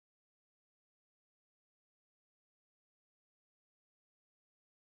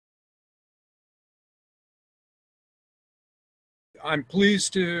I'm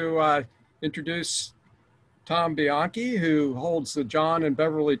pleased to introduce Tom Bianchi, who holds the John and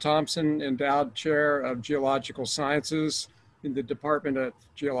Beverly Thompson Endowed Chair of Geological Sciences in the Department of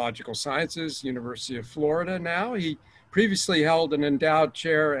Geological Sciences, University of Florida now. He previously held an endowed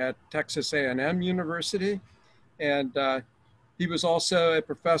chair at Texas A&M University, and he was also a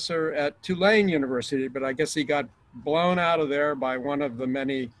professor at Tulane University, but I guess he got blown out of there by one of the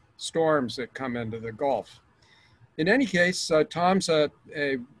many storms that come into the Gulf. In any case, Tom's a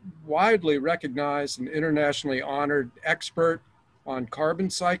widely recognized and internationally honored expert on carbon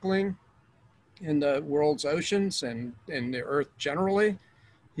cycling in the world's oceans and in the Earth generally.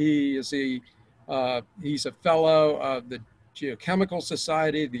 He's a fellow of the Geochemical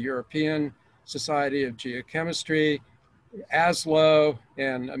Society, the European Society of Geochemistry, ASLO,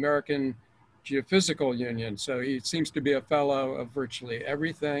 and American Geophysical Union. So he seems to be a fellow of virtually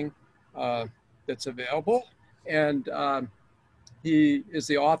everything that's available. And he is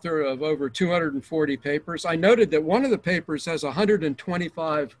the author of over 240 papers. I noted that one of the papers has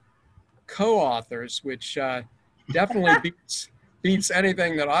 125 co-authors, which definitely beats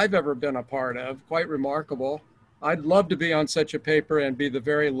anything that I've ever been a part of. Quite remarkable. I'd love to be on such a paper and be the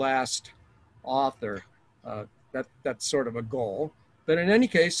very last author. That's sort of a goal. But in any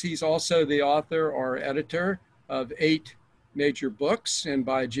case, he's also the author or editor of 8 major books in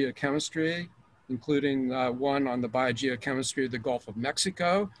biogeochemistry, including one on the biogeochemistry of the Gulf of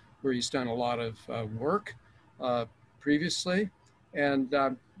Mexico, where he's done a lot of work previously. And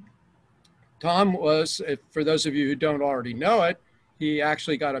Tom was, for those of you who don't already know it, he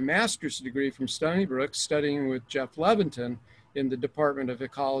actually got a master's degree from Stony Brook studying with Jeff Leventon in the Department of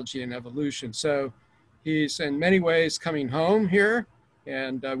Ecology and Evolution. So he's in many ways coming home here,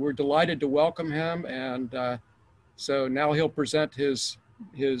 and we're delighted to welcome him. And so now he'll present his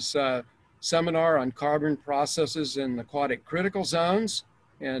seminar on carbon processes in aquatic critical zones,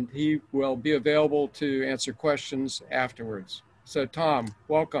 and he will be available to answer questions afterwards. So Tom,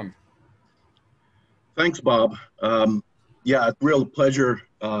 welcome. Thanks, Bob. Yeah, it's a real pleasure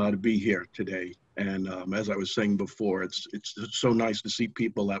to be here today. And as I was saying before, it's so nice to see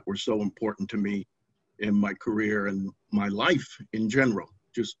people that were so important to me in my career and my life in general.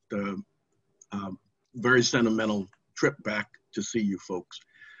 Just very sentimental trip back to see you folks.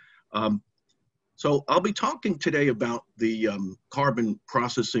 So I'll be talking today about the carbon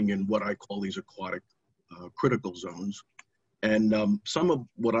processing in what I call these aquatic critical zones, and some of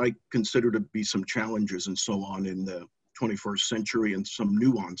what I consider to be some challenges and so on in the 21st century, and some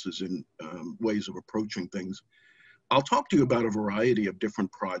nuances in ways of approaching things. I'll talk to you about a variety of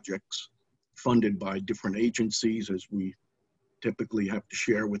different projects funded by different agencies, as we typically have to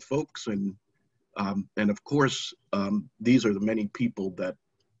share with folks, and of course, these are the many people that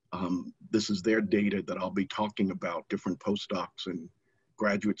this is their data that I'll be talking about, different postdocs and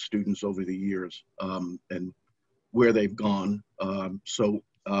graduate students over the years, and where they've gone. So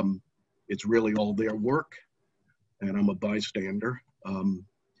it's really all their work, and I'm a bystander.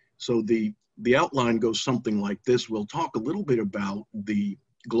 So the outline goes something like this. We'll talk a little bit about the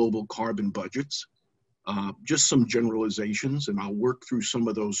global carbon budgets, just some generalizations, and I'll work through some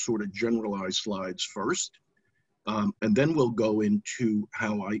of those sort of generalized slides first. And then we'll go into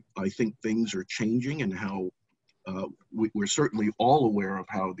how I think things are changing, and how we're certainly all aware of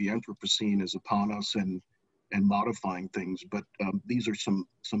how the Anthropocene is upon us and modifying things. But these are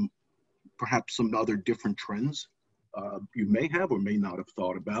perhaps some other different trends you may have or may not have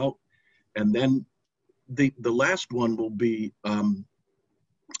thought about. And then the last one will be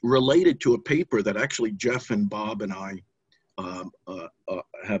related to a paper that actually Jeff and Bob and I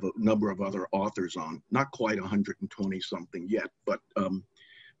have a number of other authors on, not quite 120 something yet, but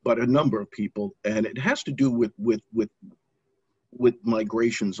a number of people, and it has to do with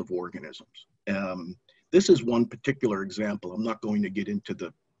migrations of organisms. This is one particular example. I'm not going to get into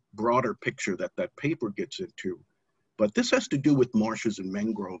the broader picture that paper gets into, but this has to do with marshes and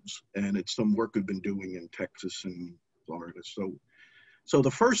mangroves, and it's some work we've been doing in Texas and Florida. So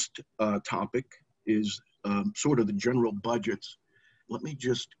the first topic is sort of the general budgets. Let me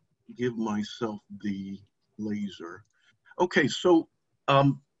just give myself the laser. Okay, so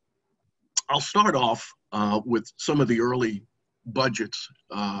I'll start off with some of the early budgets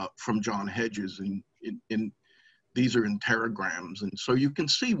from John Hedges, in these are in teragrams. And so you can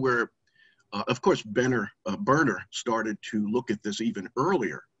see where, of course, Berner started to look at this even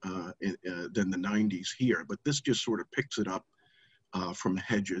earlier than the 90s here, but this just sort of picks it up from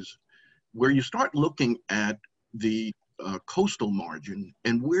Hedges, where you start looking at the coastal margin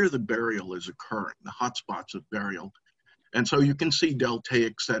and where the burial is occurring, the hotspots of burial. And so you can see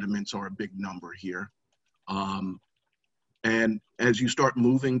deltaic sediments are a big number here. And as you start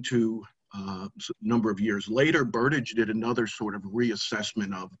moving to a number of years later, Burdage did another sort of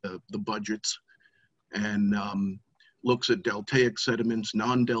reassessment of the budgets and looks at deltaic sediments,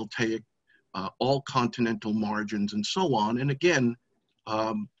 non-deltaic, all continental margins, and so on. And again,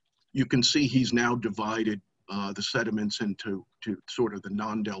 you can see he's now divided the sediments into sort of the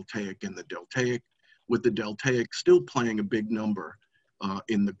non-deltaic and the deltaic, with the deltaic still playing a big number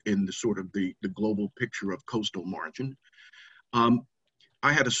in the sort of the global picture of coastal margin.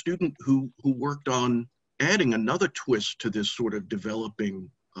 I had a student who worked on adding another twist to this sort of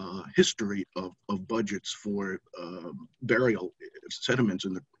developing history of budgets for burial sediments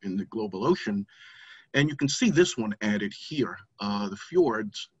in the global ocean. And you can see this one added here. The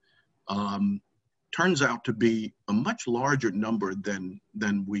fjords turns out to be a much larger number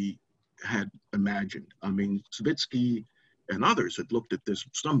than we had imagined. I mean, Savitsky and others had looked at this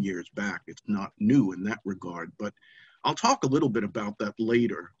some years back. It's not new in that regard, but I'll talk a little bit about that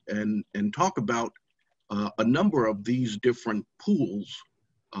later and talk about a number of these different pools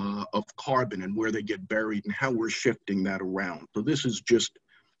of carbon and where they get buried and how we're shifting that around. So this is just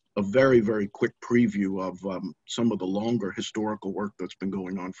a very, very quick preview of some of the longer historical work that's been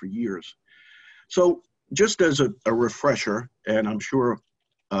going on for years. So just as a refresher, and I'm sure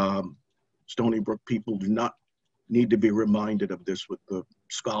Stony Brook people do not need to be reminded of this with the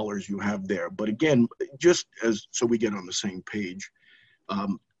scholars you have there. But again, just as so we get on the same page,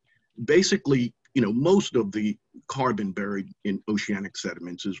 basically, you know, most of the carbon buried in oceanic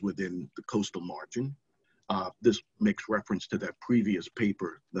sediments is within the coastal margin. This makes reference to that previous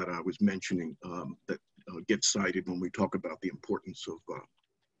paper that I was mentioning that gets cited when we talk about the importance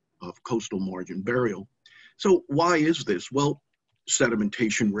of coastal margin burial. So why is this? Well,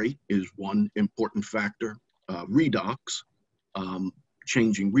 sedimentation rate is one important factor. Redox,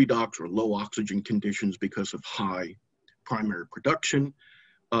 changing redox or low oxygen conditions because of high primary production.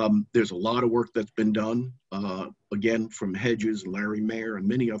 There's a lot of work that's been done, again, from Hedges, Larry Mayer, and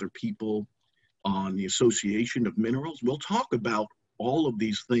many other people on the association of minerals. We'll talk about all of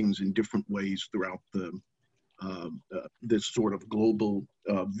these things in different ways throughout this sort of global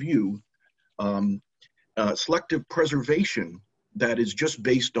view. Selective preservation that is just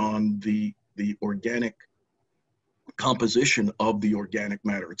based on the organic composition of the organic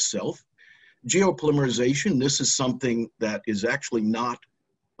matter itself. Geopolymerization, this is something that is actually not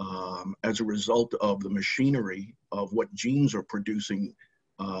as a result of the machinery of what genes are producing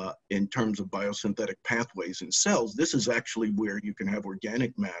in terms of biosynthetic pathways in cells. This is actually where you can have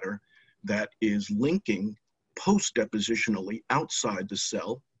organic matter that is linking post-depositionally outside the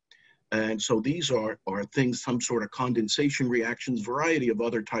cell. And so these are things, some sort of condensation reactions, variety of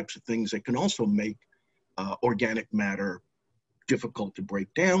other types of things that can also make organic matter difficult to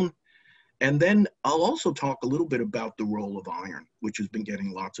break down. And then I'll also talk a little bit about the role of iron, which has been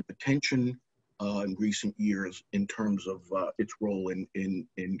getting lots of attention in recent years in terms of its role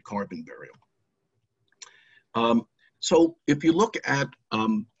in carbon burial. So if you look at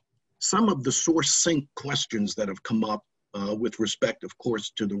some of the source sink questions that have come up with respect, of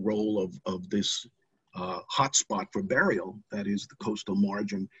course, to the role of this hotspot for burial, that is the coastal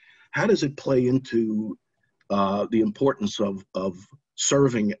margin, how does it play into the importance of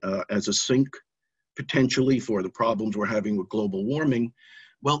serving as a sink potentially for the problems we're having with global warming?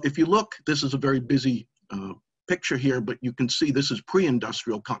 Well, if you look, this is a very busy picture here, but you can see this is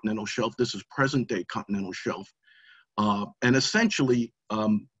pre-industrial continental shelf. This is present day continental shelf. And essentially,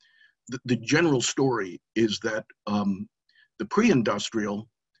 the general story is that the pre-industrial,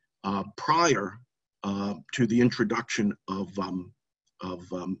 prior to the introduction of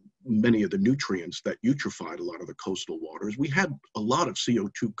many of the nutrients that eutrophied a lot of the coastal waters, we had a lot of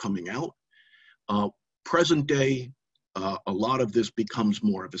CO2 coming out. Present day, a lot of this becomes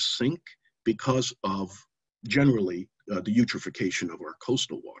more of a sink because of generally the eutrophication of our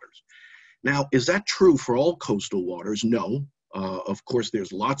coastal waters. Now, is that true for all coastal waters? No. Of course,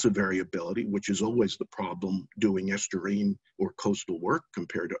 there's lots of variability, which is always the problem doing estuarine or coastal work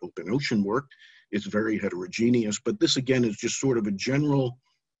compared to open ocean work. It's very heterogeneous, but this again is just sort of a general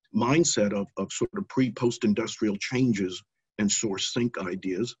mindset of sort of pre-post-industrial changes and source sink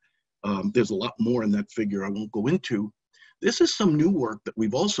ideas. There's a lot more in that figure I won't go into. This is some new work that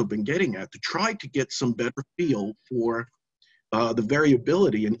we've also been getting at to try to get some better feel for the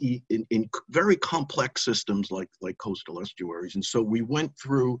variability in very complex systems like coastal estuaries. And so we went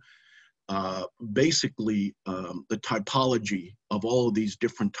through basically the typology of all of these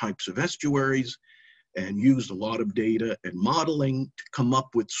different types of estuaries and used a lot of data and modeling to come up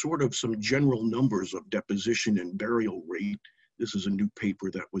with sort of some general numbers of deposition and burial rate. This is a new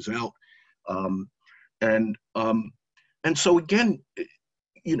paper that was out. And so again,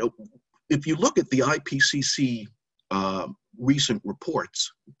 you know, if you look at the IPCC recent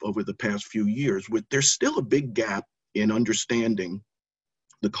reports over the past few years, there's still a big gap in understanding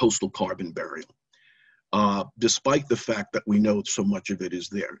the coastal carbon burial, despite the fact that we know so much of it is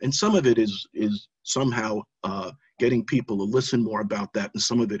there. And some of it is somehow getting people to listen more about that, and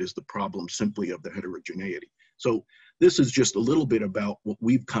some of it is the problem simply of the heterogeneity. So this is just a little bit about what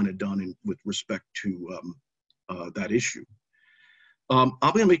we've kind of done with respect to that issue. I'm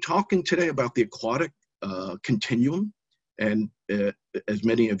going to be talking today about the aquatic continuum. And as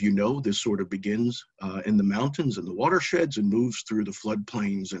many of you know, this sort of begins in the mountains and the watersheds and moves through the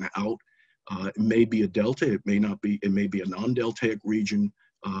floodplains and out. It may be a delta, it may not be, it may be a non-deltaic region,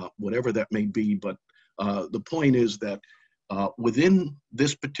 whatever that may be. But the point is that within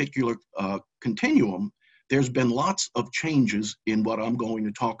this particular continuum, there's been lots of changes in what I'm going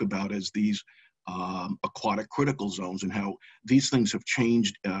to talk about as these aquatic critical zones and how these things have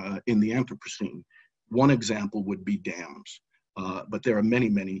changed in the Anthropocene. One example would be dams, but there are many,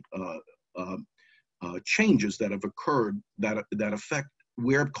 many changes that have occurred that affect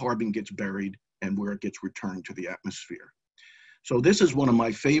where carbon gets buried and where it gets returned to the atmosphere. So this is one of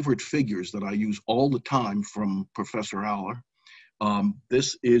my favorite figures that I use all the time from Professor Aller.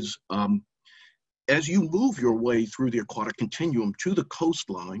 This is, as you move your way through the aquatic continuum to the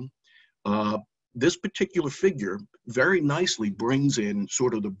coastline, this particular figure very nicely brings in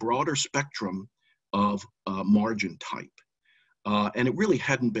sort of the broader spectrum of margin type. And it really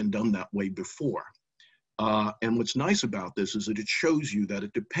hadn't been done that way before. And what's nice about this is that it shows you that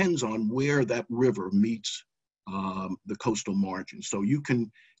it depends on where that river meets the coastal margin. So you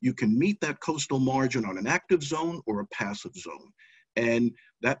can meet that coastal margin on an active zone or a passive zone. And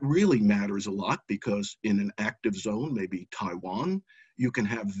that really matters a lot because in an active zone, maybe Taiwan, you can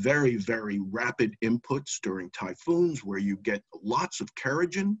have very, very rapid inputs during typhoons where you get lots of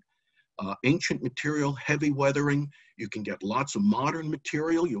kerogen, ancient material, heavy weathering. You can get lots of modern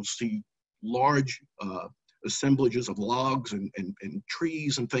material. You'll see large assemblages of logs and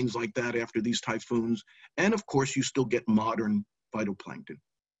trees and things like that after these typhoons. And of course, you still get modern phytoplankton.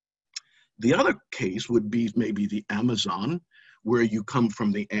 The other case would be maybe the Amazon, where you come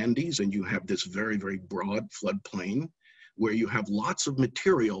from the Andes and you have this very, very broad floodplain where you have lots of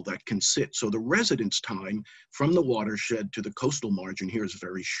material that can sit. So the residence time from the watershed to the coastal margin here is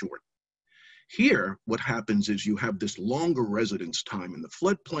very short. Here, what happens is you have this longer residence time in the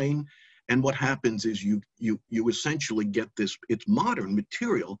floodplain, and what happens is you essentially get this, it's modern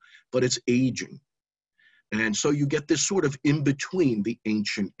material, but it's aging. And so you get this sort of in between the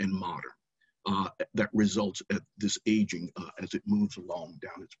ancient and modern that results at this aging as it moves along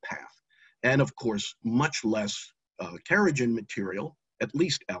down its path. And of course, much less kerogen material, at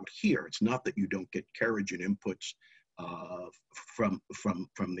least out here. It's not that you don't get kerogen inputs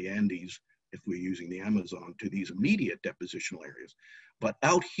from the Andes if we're using the Amazon to these immediate depositional areas. But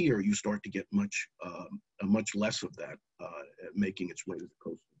out here, you start to get much less of that making its way to the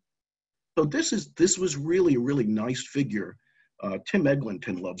coast. So this was really a really nice figure. Tim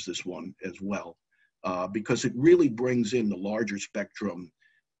Eglinton loves this one as well because it really brings in the larger spectrum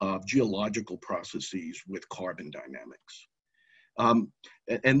of geological processes with carbon dynamics.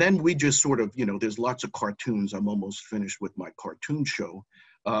 And then we just sort of, there's lots of cartoons. I'm almost finished with my cartoon show.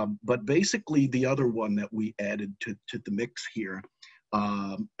 But basically the other one that we added to the mix here,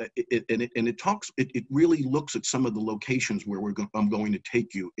 it really looks at some of the locations where I'm going to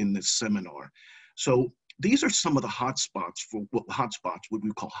take you in this seminar. So these are some of the hotspots what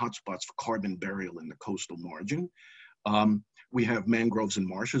we call hotspots for carbon burial in the coastal margin. We have mangroves and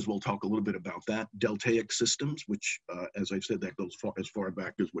marshes. We'll talk a little bit about that. Deltaic systems, which, as I said, that goes as far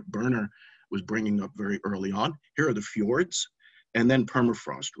back as what Berner was bringing up very early on. Here are the fjords, and then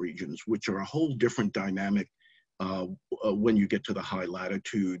permafrost regions, which are a whole different dynamic when you get to the high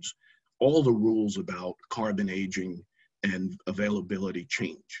latitudes. All the rules about carbon aging and availability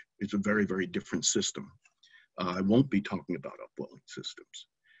change. It's a very, very different system. I won't be talking about upwelling systems.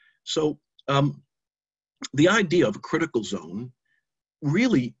 So the idea of a critical zone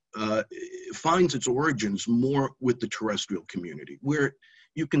really finds its origins more with the terrestrial community, where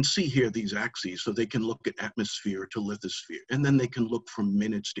you can see here these axes, so they can look at atmosphere to lithosphere, and then they can look from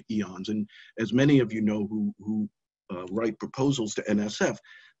minutes to eons. And as many of you know who write proposals to NSF,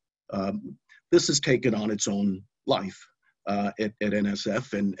 this has taken on its own life at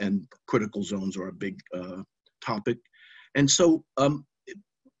NSF, and critical zones are a big topic. And so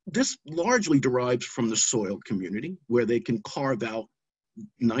this largely derives from the soil community, where they can carve out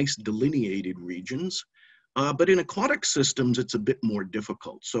nice delineated regions But in aquatic systems, it's a bit more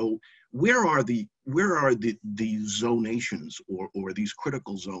difficult. So where are the zonations or these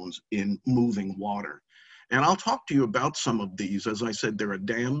critical zones in moving water? And I'll talk to you about some of these. As I said, there are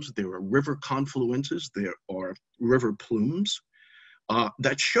dams, there are river confluences, there are river plumes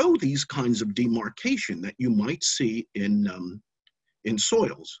that show these kinds of demarcation that you might see in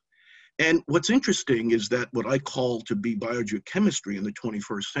soils. And what's interesting is that what I call to be biogeochemistry in the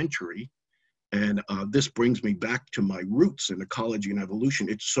 21st century, and this brings me back to my roots in ecology and evolution.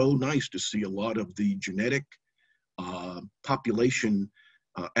 It's so nice to see a lot of the genetic population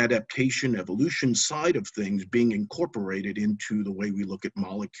adaptation, evolution side of things being incorporated into the way we look at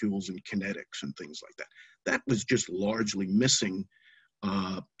molecules and kinetics and things like that. That was just largely missing.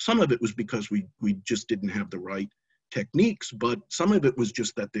 Some of it was because we just didn't have the right techniques, but some of it was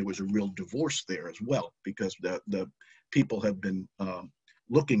just that there was a real divorce there as well, because the people have been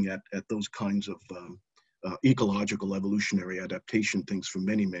looking at those kinds of ecological evolutionary adaptation things for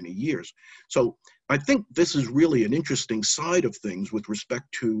many, many years. So I think this is really an interesting side of things with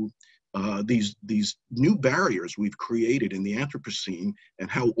respect to these new barriers we've created in the Anthropocene and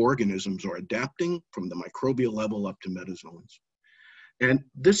how organisms are adapting from the microbial level up to metazoans. And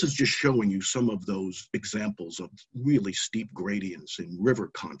this is just showing you some of those examples of really steep gradients in river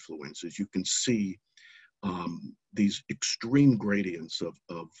confluences. You can see these extreme gradients of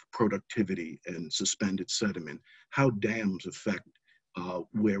productivity and suspended sediment, how dams affect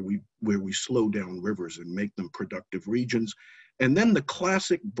where we slow down rivers and make them productive regions. And then the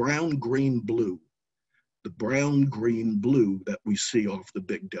classic brown, green, blue, the brown, green, blue that we see off the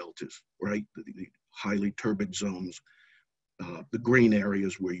big deltas, right? The highly turbid zones. The green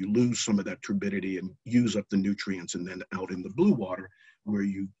areas where you lose some of that turbidity and use up the nutrients, and then out in the blue water where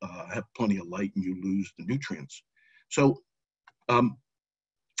you have plenty of light and you lose the nutrients. So I'm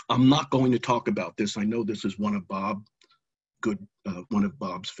not going to talk about this. I know this is one of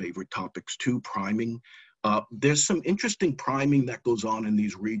Bob's favorite topics too, priming. There's some interesting priming that goes on in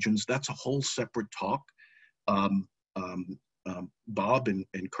these regions. That's a whole separate talk. Bob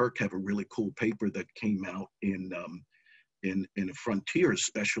and Kirk have a really cool paper that came out in a Frontiers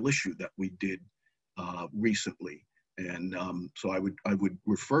special issue that we did recently. And so I would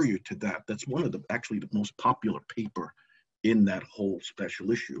refer you to that. That's one of actually the most popular paper in that whole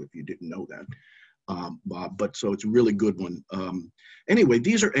special issue, if you didn't know that, Bob. But so it's a really good one. Anyway,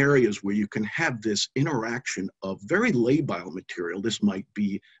 these are areas where you can have this interaction of very labile material. This might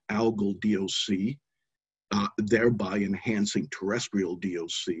be algal DOC, thereby enhancing terrestrial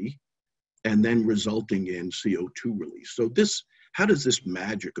DOC, and then resulting in CO2 release. So how does this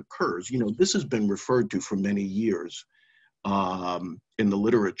magic occurs? You know, this has been referred to for many years in the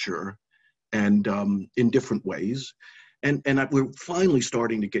literature and in different ways. And we're finally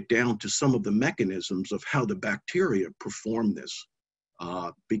starting to get down to some of the mechanisms of how the bacteria perform this,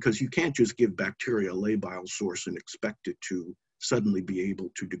 because you can't just give bacteria a labile source and expect it to suddenly be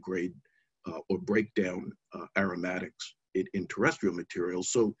able to degrade or break down aromatics in terrestrial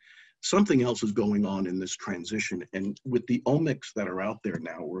materials. So something else is going on in this transition. And with the omics that are out there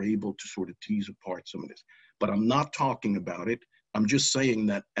now, we're able to sort of tease apart some of this. But I'm not talking about it. I'm just saying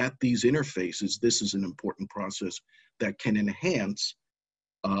that at these interfaces, this is an important process that can enhance,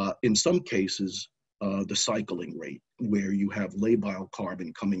 in some cases, the cycling rate, where you have labile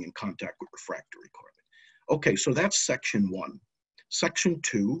carbon coming in contact with refractory carbon. Okay, so that's section one. Section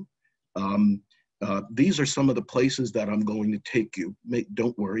two, these are some of the places that I'm going to take you.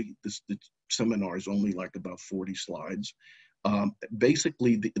 Don't worry, the seminar is only like about 40 slides.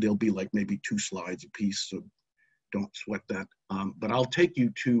 Basically, there'll be like maybe 2 slides a piece, so don't sweat that. But I'll take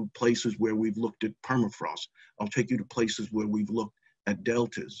you to places where we've looked at permafrost. I'll take you to places where we've looked at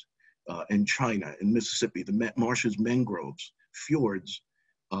deltas in China, in Mississippi, the marshes, mangroves, fjords,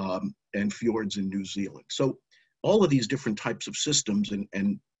 and fjords in New Zealand. So all of these different types of systems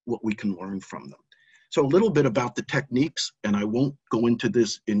and what we can learn from them. So a little bit about the techniques, and I won't go into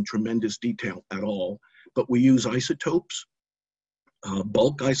this in tremendous detail at all, but we use isotopes,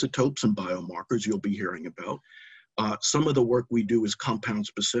 bulk isotopes and biomarkers you'll be hearing about. Some of the work we do is compound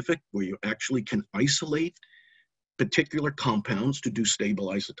specific, where you actually can isolate particular compounds to do stable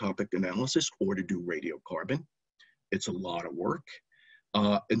isotopic analysis or to do radiocarbon. It's a lot of work.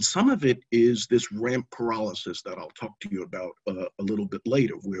 And some of it is this ramp pyrolysis that I'll talk to you about a little bit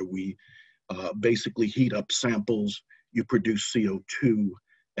later, where we basically heat up samples, you produce CO2,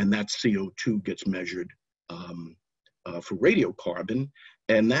 and that CO2 gets measured for radiocarbon,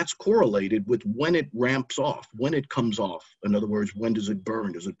 and that's correlated with when it ramps off, when it comes off. In other words, when does it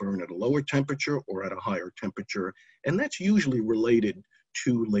burn? Does it burn at a lower temperature or at a higher temperature? And that's usually related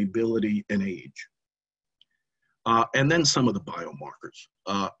to lability and age. And then some of the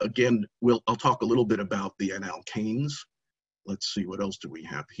biomarkers. Again, I'll talk a little bit about the N-alkanes. Let's see, what else do we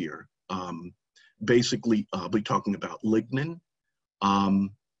have here? Basically, I'll be talking about lignin.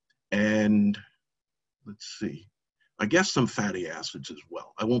 And let's see, I guess some fatty acids as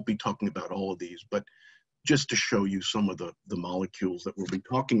well. I won't be talking about all of these, but just to show you some of the molecules that we'll be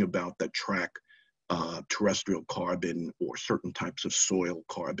talking about that track terrestrial carbon or certain types of soil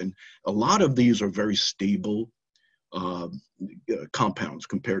carbon. A lot of these are very stable compounds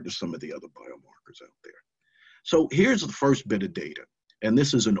compared to some of the other biomarkers out there. So here's the first bit of data. And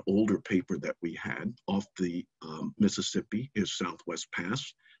this is an older paper that we had off the Mississippi, is Southwest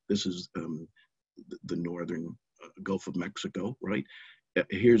Pass. This is the northern Gulf of Mexico, right?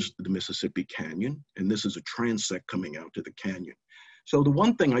 Here's the Mississippi Canyon, and this is a transect coming out to the canyon. So the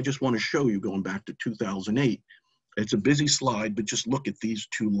one thing I just want to show you, going back to 2008, it's a busy slide, but just look at these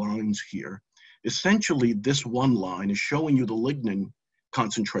two lines here. Essentially, this one line is showing you the lignin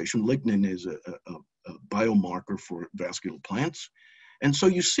concentration. Lignin is a biomarker for vascular plants. And so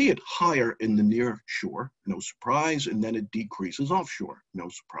you see it higher in the near shore, no surprise, and then it decreases offshore, no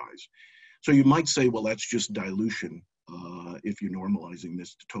surprise. So you might say, well, that's just dilution if you're normalizing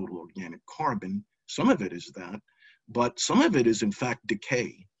this to total organic carbon. Some of it is that, but some of it is in fact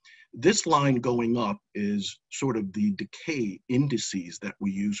decay. This line going up is sort of the decay indices that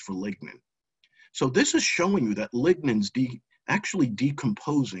we use for lignin. So this is showing you that lignin's actually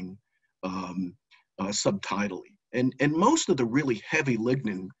decomposing subtidally. And most of the really heavy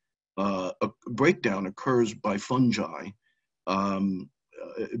lignin breakdown occurs by fungi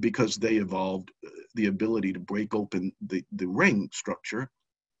because they evolved the ability to break open the ring structure.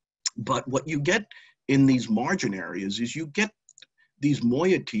 But what you get in these margin areas is you get these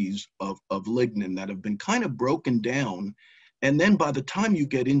moieties of lignin that have been kind of broken down. And then by the time you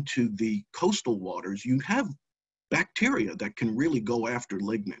get into the coastal waters, you have bacteria that can really go after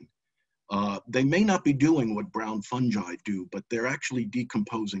lignin. They may not be doing what brown fungi do, but they're actually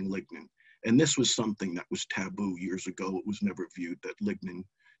decomposing lignin. And this was something that was taboo years ago. It was never viewed that lignin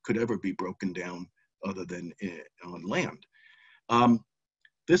could ever be broken down other than on land.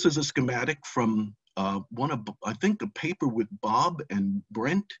 This is a schematic from I think a paper with Bob and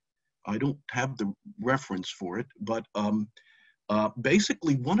Brent. I don't have the reference for it, but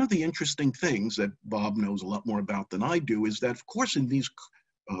basically one of the interesting things that Bob knows a lot more about than I do is that, of course, in these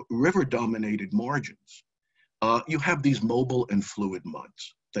river-dominated margins, you have these mobile and fluid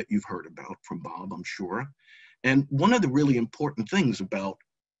muds that you've heard about from Bob, I'm sure. And one of the really important things about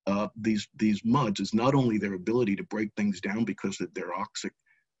these muds is not only their ability to break things down because of their oxic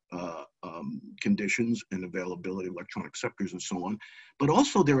conditions and availability of electron acceptors and so on, but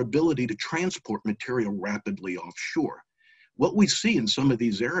also their ability to transport material rapidly offshore. What we see in some of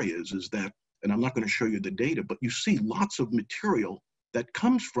these areas is that, and I'm not going to show you the data, but you see lots of material that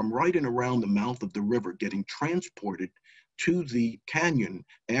comes from right and around the mouth of the river getting transported to the canyon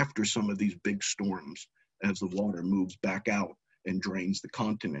after some of these big storms as the water moves back out and drains the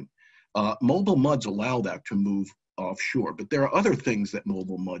continent. Mobile muds allow that to move offshore, but there are other things that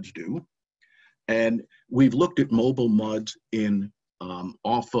mobile muds do. And we've looked at mobile muds in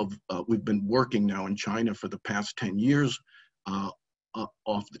we've been working now in China for the past 10 years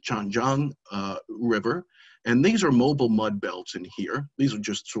off the Chanjiang River. And these are mobile mud belts in here. These are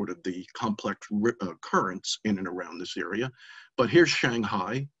just sort of the complex currents in and around this area. But here's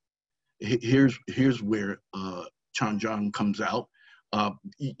Shanghai. Here's where Chanjiang comes out.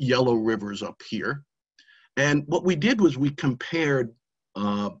 Yellow River's up here. And what we did was we compared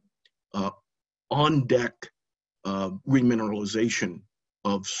on-deck remineralization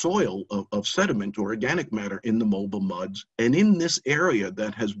of soil, of sediment or organic matter in the mobile muds. And in this area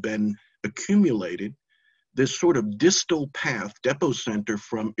that has been accumulated, this sort of distal path, depot center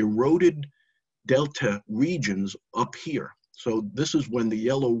from eroded delta regions up here. So this is when the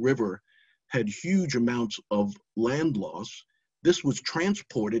Yellow River had huge amounts of land loss. This was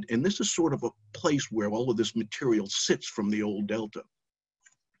transported, and this is sort of a place where all of this material sits from the old delta.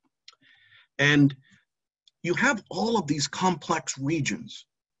 And you have all of these complex regions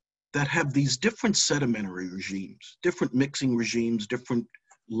that have these different sedimentary regimes, different mixing regimes, different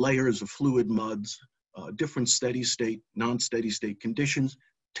layers of fluid muds, different steady state, non-steady state conditions,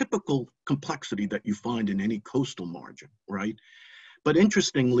 typical complexity that you find in any coastal margin, right? But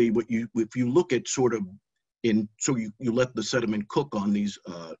interestingly, if you look at sort of so you let the sediment cook on these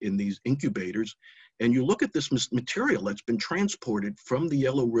in these incubators, and you look at this material that's been transported from the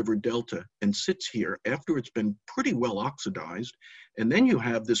Yellow River Delta and sits here after it's been pretty well oxidized, and then you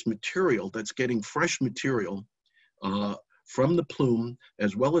have this material that's getting fresh material from the plume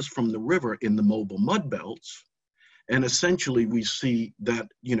as well as from the river in the mobile mud belts. And essentially we see that,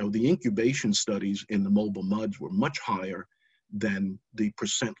 you know, the incubation studies in the mobile muds were much higher than the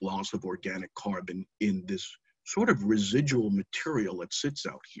percent loss of organic carbon in this sort of residual material that sits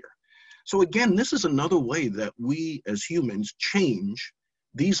out here. So again, this is another way that we as humans change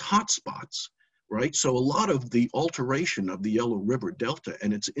these hotspots, right? So a lot of the alteration of the Yellow River Delta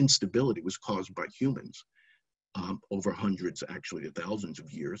and its instability was caused by humans over hundreds, actually thousands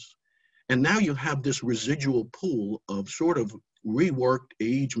of years. And now you have this residual pool of sort of reworked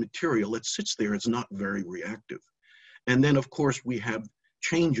age material that sits there. It's not very reactive. And then of course we have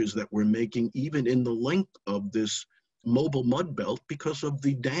changes that we're making even in the length of this mobile mud belt because of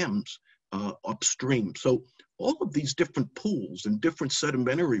the dams upstream. So all of these different pools and different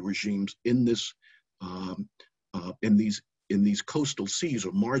sedimentary regimes in this in these coastal seas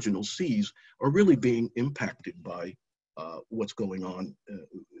or marginal seas are really being impacted by what's going on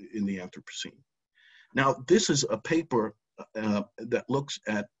in the Anthropocene. Now, this is a paper that looks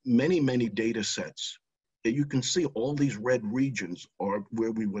at many data sets. You can see all these red regions are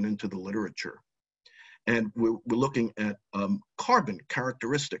where we went into the literature. And we're looking at carbon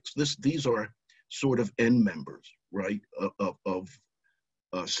characteristics. These are sort of end members, right, of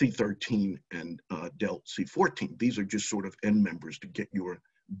C13 and Del C14. These are just sort of end members to get your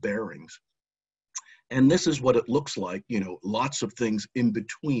bearings. And this is what it looks like, you know, lots of things in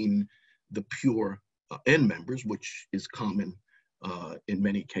between the pure end members, which is common in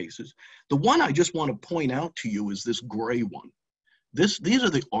many cases. The one I just want to point out to you is this gray one. These are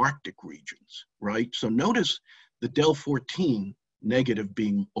the Arctic regions, right? So notice the Del 14 negative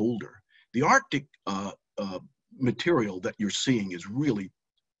being older. The Arctic material that you're seeing is really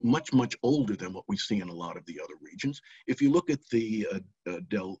much older than what we see in a lot of the other regions. If you look at the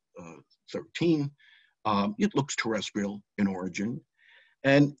Del 13, it looks terrestrial in origin.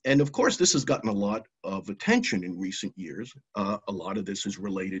 And of course, this has gotten a lot of attention in recent years. A lot of this is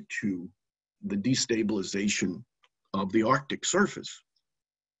related to the destabilization of the Arctic surface.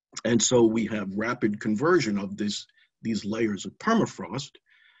 And so we have rapid conversion of these layers of permafrost.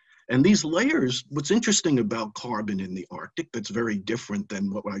 And these layers, what's interesting about carbon in the Arctic that's very different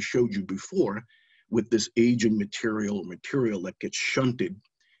than what I showed you before with this aging material that gets shunted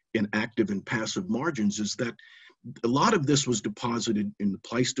in active and passive margins, is that a lot of this was deposited in the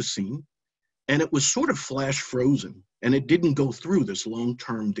Pleistocene, and it was sort of flash frozen, and it didn't go through this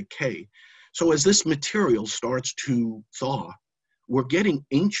long-term decay. So as this material starts to thaw, we're getting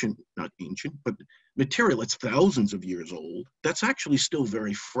not ancient, but material that's thousands of years old, that's actually still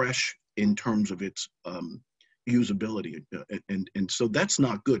very fresh in terms of its usability. And so that's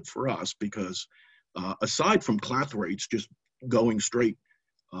not good for us because aside from clathrates just going straight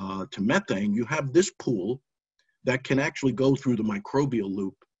to methane, you have this pool that can actually go through the microbial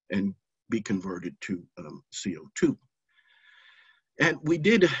loop and be converted to CO2. And we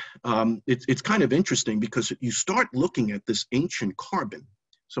did, it's kind of interesting because you start looking at this ancient carbon.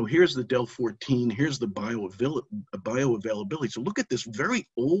 So here's the Del 14, here's the bioavailability. So look at this very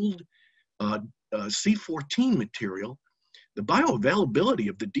old C14 material. The bioavailability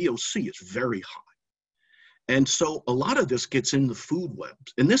of the DOC is very high. And so a lot of this gets in the food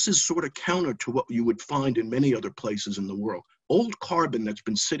webs. And this is sort of counter to what you would find in many other places in the world. Old carbon that's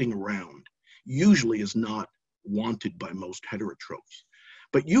been sitting around usually is not wanted by most heterotrophs.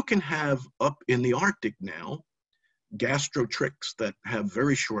 But you can have up in the Arctic now, gastrotrichs that have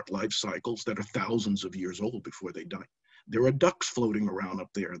very short life cycles that are thousands of years old before they die. There are ducks floating around up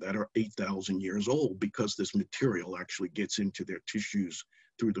there that are 8,000 years old because this material actually gets into their tissues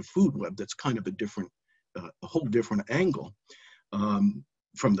through the food web. That's kind of a whole different angle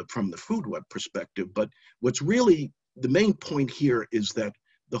from the food web perspective. But what's really the main point here is that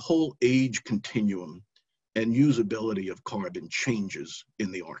the whole age continuum and usability of carbon changes in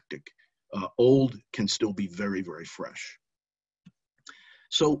the Arctic. Old can still be very fresh.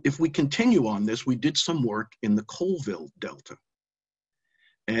 So if we continue on this, we did some work in the Colville Delta.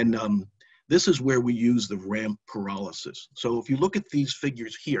 And this is where we use the ramp pyrolysis. So if you look at these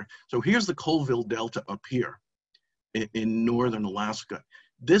figures here, so here's the Colville Delta up here in northern Alaska.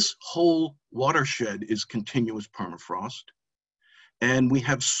 This whole watershed is continuous permafrost. And we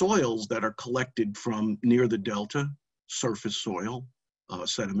have soils that are collected from near the delta, surface soil,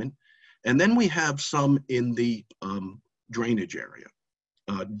 sediment. And then we have some in the drainage area,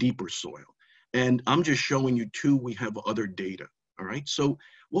 deeper soil. And I'm just showing you two, we have other data, all right? So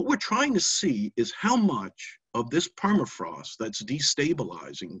what we're trying to see is how much of this permafrost that's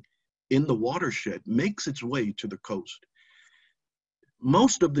destabilizing in the watershed makes its way to the coast.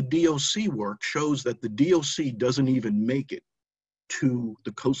 Most of the DOC work shows that the DOC doesn't even make it to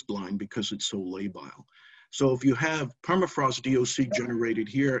the coastline because it's so labile. So if you have permafrost DOC generated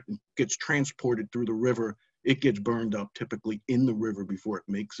here, it gets transported through the river, it gets burned up typically in the river before it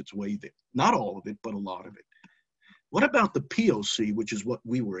makes its way there. Not all of it, but a lot of it. What about the POC, which is what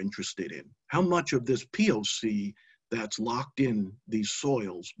we were interested in? How much of this POC that's locked in these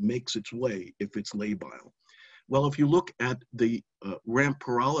soils makes its way if it's labile? Well, if you look at the ramp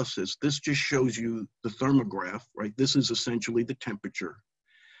pyrolysis, this just shows you the thermograph, right? This is essentially the temperature.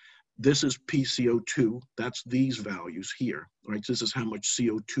 This is PCO2, that's these values here, right? This is how much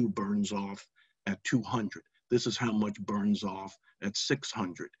CO2 burns off at 200. This is how much burns off at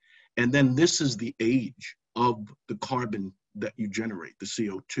 600. And then this is the age of the carbon that you generate, the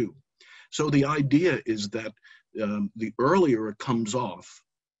CO2. So the idea is that the earlier it comes off,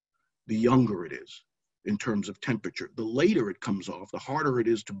 the younger it is in terms of temperature. The later it comes off, the harder it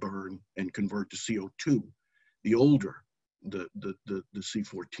is to burn and convert to CO2, the older the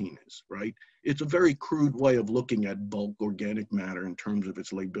C14 is, right? It's a very crude way of looking at bulk organic matter in terms of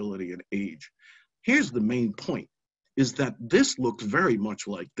its lability and age. Here's the main point, is that this looks very much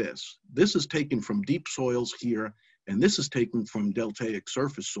like this. This is taken from deep soils here, and this is taken from deltaic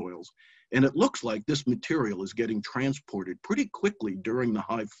surface soils. And it looks like this material is getting transported pretty quickly during the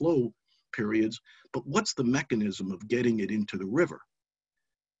high flow periods, but what's the mechanism of getting it into the river?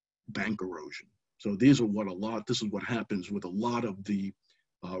 Bank erosion. So this is what happens with a lot of the,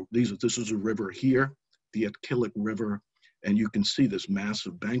 this is a river here, the Aquatic River, and you can see this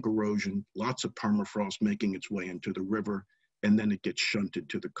massive bank erosion, lots of permafrost making its way into the river, and then it gets shunted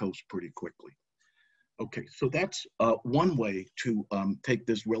to the coast pretty quickly. Okay, so that's one way to take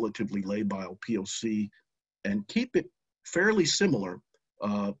this relatively labile POC and keep it fairly similar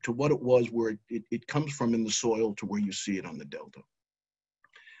to what it was where it comes from in the soil to where you see it on the delta.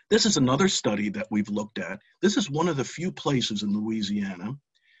 This is another study that we've looked at. This is one of the few places in Louisiana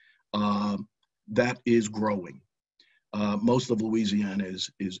that is growing. Most of Louisiana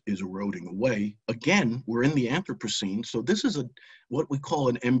is eroding away. Again, we're in the Anthropocene, so this is what we call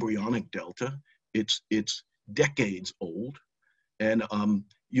an embryonic delta. It's decades old, and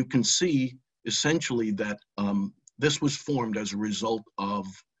you can see essentially that this was formed as a result of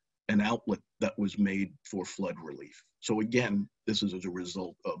an outlet that was made for flood relief. So again, this is as a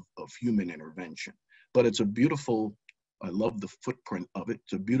result of human intervention. But it's a beautiful, I love the footprint of it.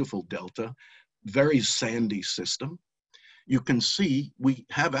 It's a beautiful delta, very sandy system. You can see we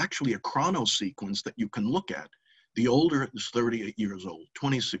have actually a chronosequence that you can look at. The older is 38 years old,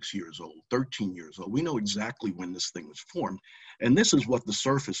 26 years old, 13 years old. We know exactly when this thing was formed. And this is what the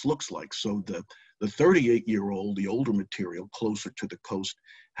surface looks like. So the 38-year-old, the older material closer to the coast,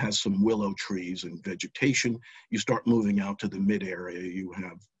 has some willow trees and vegetation. You start moving out to the mid area, you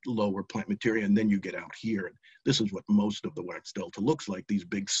have lower plant material, and then you get out here. And this is what most of the wax delta looks like, these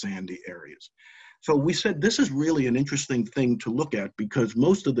big sandy areas. So we said this is really an interesting thing to look at because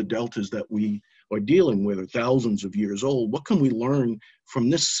most of the deltas that we are dealing with are thousands of years old. What can we learn from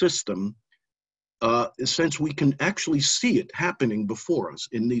this system since we can actually see it happening before us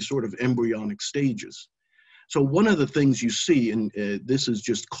in these sort of embryonic stages? So one of the things you see, and this is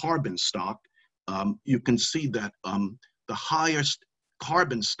just carbon stock, you can see that the highest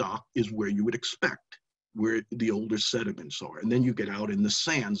carbon stock is where you would expect, where the older sediments are. And then you get out in the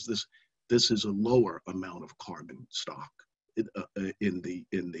sands, this is a lower amount of carbon stock in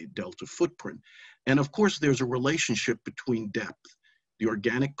the delta footprint. And of course, there's a relationship between depth, the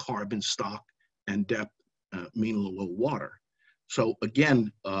organic carbon stock, and depth, mean low water. So again,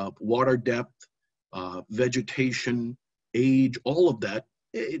 water depth, vegetation, age, all of that,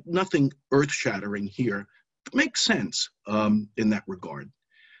 nothing earth-shattering here. It makes sense in that regard.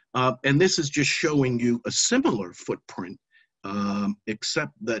 And this is just showing you a similar footprint,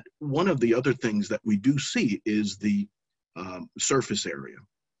 except that one of the other things that we do see is the surface area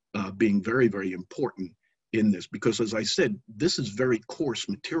being very, very important in this, because as I said, this is very coarse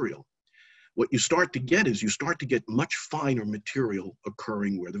material. What you start to get is you start to get much finer material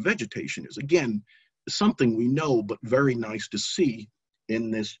occurring where the vegetation is. Again, something we know, but very nice to see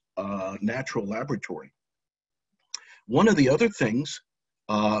in this natural laboratory. One of the other things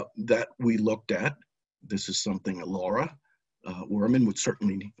that we looked at, this is something Laura Werman would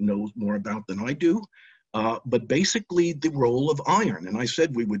certainly know more about than I do, but basically the role of iron. And I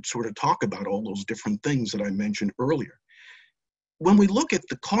said we would sort of talk about all those different things that I mentioned earlier. When we look at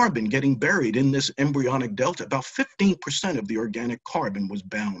the carbon getting buried in this embryonic delta, about 15% of the organic carbon was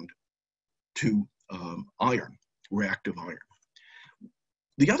bound to iron, reactive iron.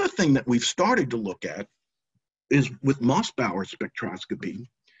 The other thing that we've started to look at is with Mossbauer spectroscopy,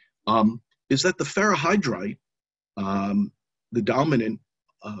 is that the ferrohydrite, the dominant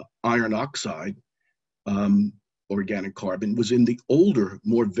iron oxide, um, organic carbon was in the older,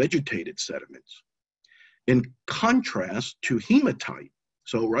 more vegetated sediments. In contrast to hematite,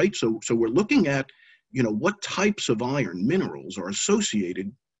 so we're looking at, what types of iron minerals are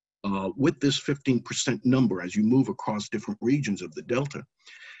associated with this 15% number as you move across different regions of the delta.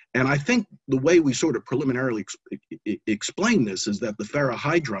 And I think the way we sort of preliminarily explain this is that the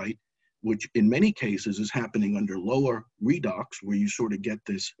ferrohydrite, which in many cases is happening under lower redox, where you sort of get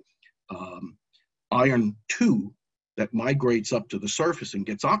this iron 2 that migrates up to the surface and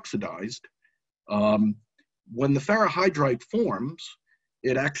gets oxidized. When the ferrohydrite forms,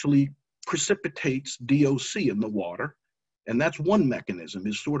 it actually precipitates DOC in the water. And that's one mechanism,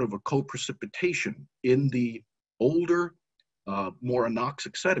 is sort of a co-precipitation in the older, more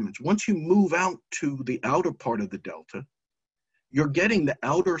anoxic sediments. Once you move out to the outer part of the delta, you're getting the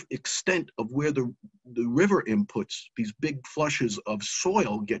outer extent of where the river inputs, these big flushes of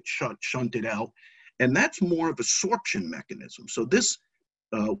soil get shunted out. And that's more of a sorption mechanism. So this,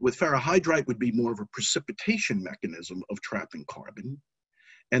 with ferrohydrite, would be more of a precipitation mechanism of trapping carbon.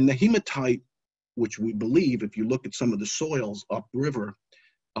 And the hematite, which we believe, if you look at some of the soils upriver,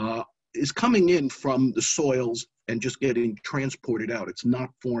 is coming in from the soils and just getting transported out. It's not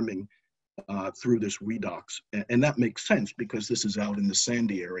forming through this redox. And that makes sense because this is out in the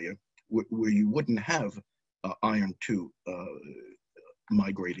sandy area where you wouldn't have iron 2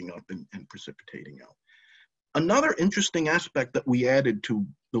 migrating up and precipitating out. Another interesting aspect that we added to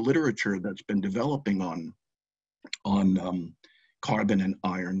the literature that's been developing on carbon and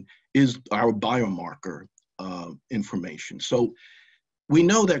iron is our biomarker information. So we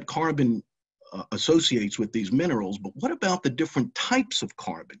know that carbon associates with these minerals, but what about the different types of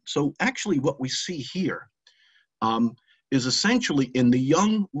carbon? So actually what we see here is essentially in the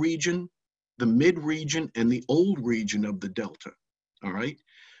young region, the mid region, and the old region of the delta, all right?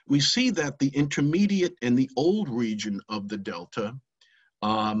 We see that the intermediate and the old region of the delta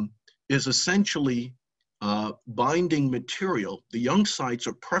is essentially binding material. The young sites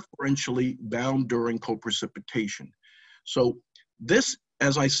are preferentially bound during co-precipitation. So this,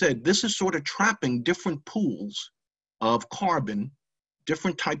 as I said, this is sort of trapping different pools of carbon,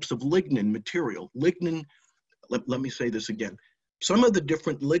 different types of lignin material. Lignin, let me say this again. Some of the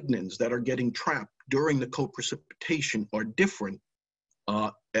different lignins that are getting trapped during the co-precipitation are different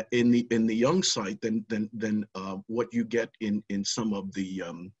in the young site than what you get in some of the,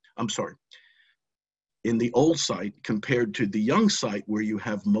 in the old site compared to the young site where you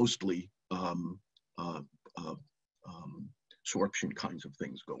have mostly sorption kinds of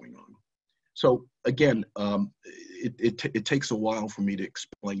things going on. So again, it takes a while for me to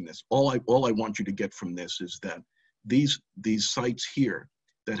explain this. All I want you to get from this is that these sites here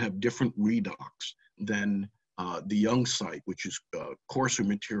that have different redox than the young site, which is coarser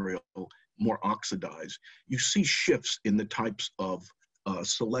material, more oxidized, you see shifts in the types of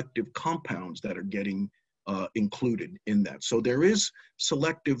selective compounds that are getting included in that. So there is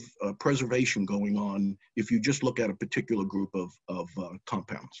selective preservation going on if you just look at a particular group of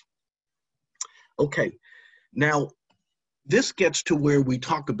compounds. Okay, now this gets to where we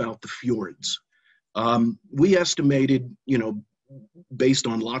talk about the fjords. We estimated, based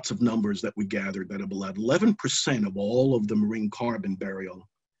on lots of numbers that we gathered, that about 11% of all of the marine carbon burial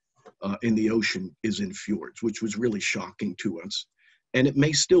in the ocean is in fjords, which was really shocking to us. And it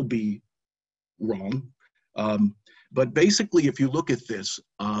may still be wrong. But basically, if you look at this,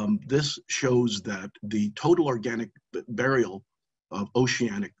 this shows that the total organic burial of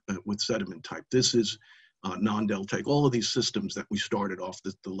oceanic with sediment type, this is non-deltaic, all of these systems that we started off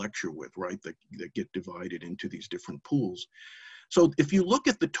the lecture with, right, that get divided into these different pools. So if you look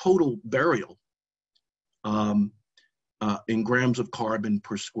at the total burial in grams of carbon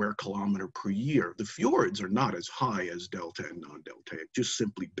per square kilometer per year, the fjords are not as high as delta and non-deltaic, just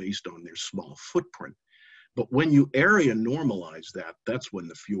simply based on their small footprint. But when you area normalize that, that's when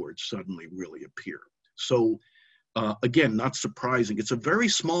the fjords suddenly really appear. So again, not surprising. It's a very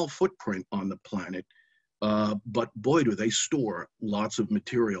small footprint on the planet, but boy, do they store lots of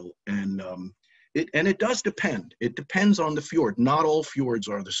material. And it does depend. It depends on the fjord. Not all fjords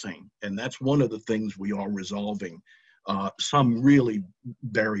are the same. And that's one of the things we are resolving. Some really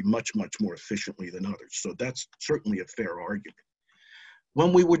bury much, much more efficiently than others. So that's certainly a fair argument.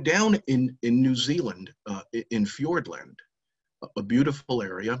 When we were down in New Zealand, in Fjordland, a beautiful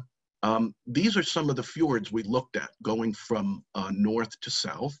area, these are some of the fjords we looked at going from north to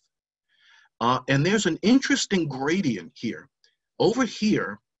south. And there's an interesting gradient here. Over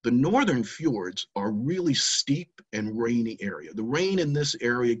here, the northern fjords are really steep and rainy area. The rain in this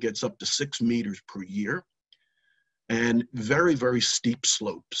area gets up to 6 meters per year and very, very steep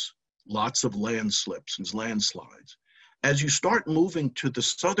slopes. lots of landslips and landslides. As you start moving to the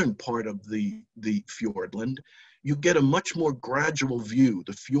southern part of the fjordland, you get a much more gradual view.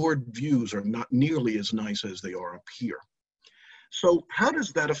 The fjord views are not nearly as nice as they are up here. So how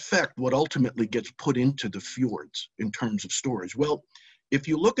does that affect what ultimately gets put into the fjords in terms of storage? Well, if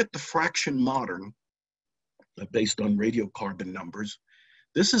you look at the fraction modern, based on radiocarbon numbers,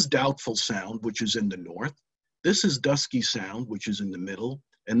 this is Doubtful Sound, which is in the north. This is Dusky Sound, which is in the middle.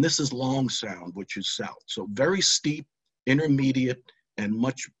 And this is Long Sound, which is south. So very steep, intermediate, and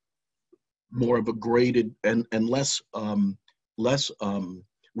much more of a graded and less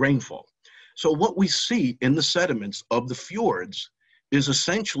rainfall. So what we see in the sediments of the fjords is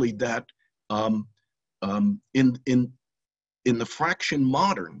essentially that in the fraction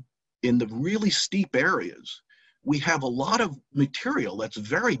modern, in the really steep areas, we have a lot of material that's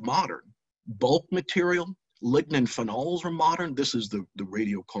very modern. Bulk material, lignin phenols are modern. This is the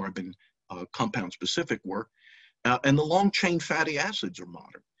radiocarbon compound specific work. And the long chain fatty acids are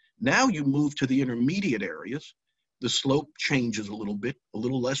modern. Now you move to the intermediate areas, the slope changes a little bit, a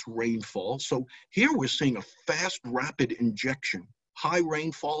little less rainfall. So here we're seeing a fast, rapid injection, high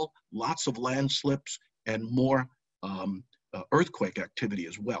rainfall, lots of landslips, and more earthquake activity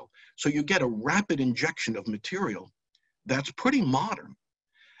as well. So you get a rapid injection of material that's pretty modern.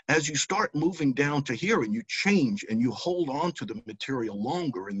 As you start moving down to here and you change and you hold on to the material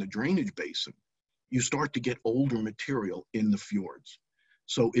longer in the drainage basin, you start to get older material in the fjords.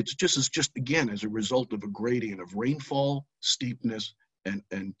 So it's just again, as a result of a gradient of rainfall, steepness, and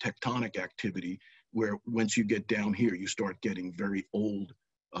tectonic activity, where once you get down here, you start getting very old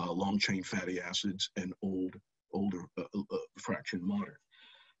long chain fatty acids and older fraction modern.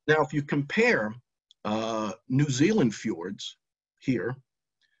 Now, if you compare New Zealand fjords here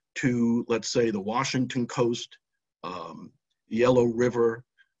to, let's say, the Washington coast, Yellow River,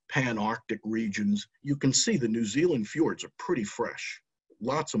 Pan-Arctic regions, you can see the New Zealand fjords are pretty fresh.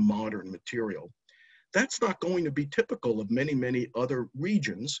 Lots of modern material. That's not going to be typical of many, many other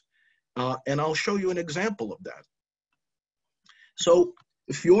regions. And I'll show you an example of that. So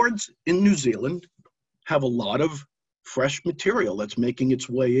the fjords in New Zealand have a lot of fresh material that's making its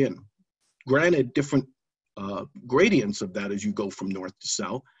way in. Granted, different gradients of that as you go from north to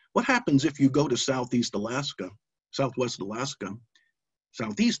south. What happens if you go to Southeast Alaska, Southwest Alaska,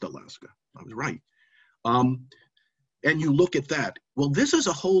 Southeast Alaska, I was right. And you look at that. Well, this is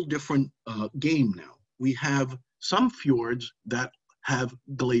a whole different game now. We have some fjords that have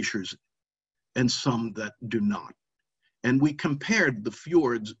glaciers and some that do not. And we compared the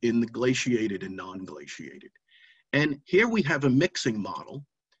fjords in the glaciated and non-glaciated. And here we have a mixing model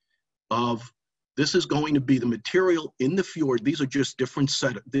of, this is going to be the material in the fjord. These are just different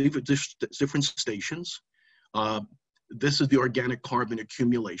different stations. This is the organic carbon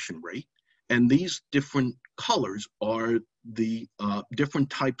accumulation rate. And these different colors are the different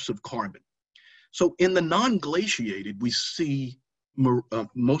types of carbon. So in the non-glaciated, we see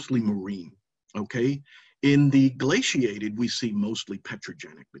mostly marine, okay? In the glaciated, we see mostly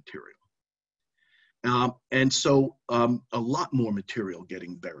petrogenic material. And so a lot more material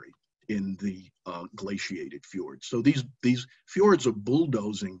getting buried in the glaciated fjords. So these fjords are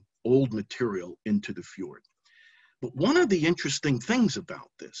bulldozing old material into the fjord. But one of the interesting things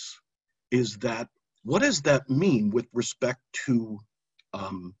about this is that, what does that mean with respect to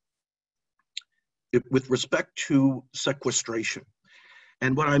sequestration?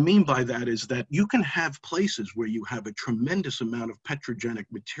 And what I mean by that is that you can have places where you have a tremendous amount of petrogenic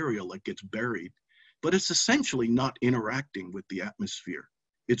material that gets buried, but it's essentially not interacting with the atmosphere.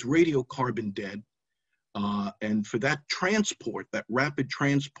 It's radiocarbon dead. And for that transport, that rapid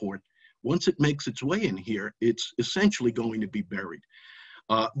transport, once it makes its way in here, it's essentially going to be buried.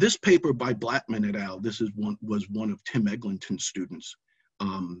 This paper by Blattman et al., this was one of Tim Eglinton's students,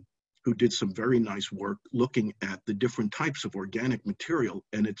 who did some very nice work looking at the different types of organic material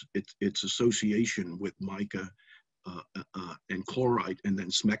and its association with mica and chlorite, and then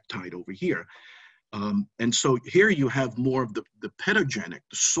smectite over here. And so here you have more of the pedogenic,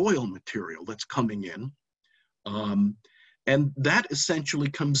 the soil material that's coming in. And that essentially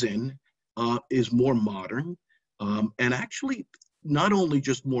comes in, is more modern, and actually not only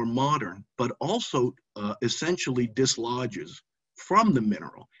just more modern, but also essentially dislodges from the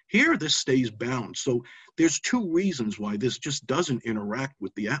mineral. Here, this stays bound. So there's two reasons why this just doesn't interact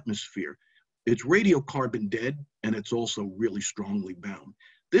with the atmosphere. It's radiocarbon dead, and it's also really strongly bound.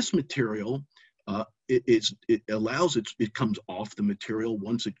 This material, it comes off the material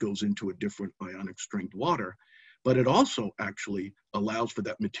once it goes into a different ionic strength water, but it also actually allows for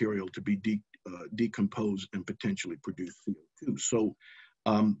that material to be decomposed and potentially produce CO2. So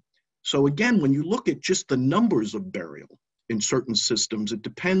So again, when you look at just the numbers of burial in certain systems, it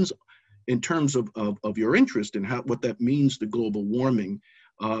depends in terms of your interest in what that means to global warming.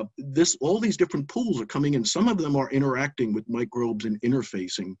 All these different pools are coming in. Some of them are interacting with microbes and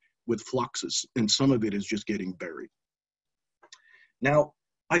interfacing with fluxes, and some of it is just getting buried. Now,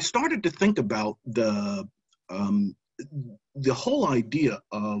 I started to think about the whole idea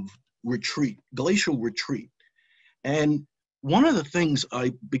of retreat, glacial retreat. And one of the things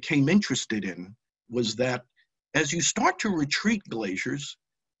I became interested in was that as you start to retreat glaciers,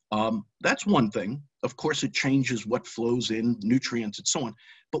 that's one thing. Of course, it changes what flows in, nutrients and so on.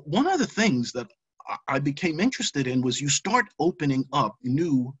 But one of the things that I became interested in was you start opening up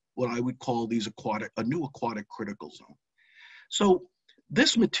what I would call a new aquatic critical zone. So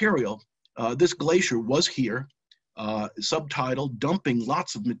this material, this glacier was here, subtidal, dumping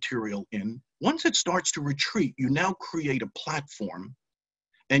lots of material in. Once it starts to retreat, you now create a platform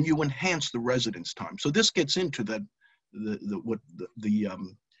and you enhance the residence time. So this gets into the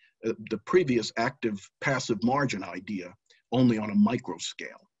previous active-passive margin idea, only on a micro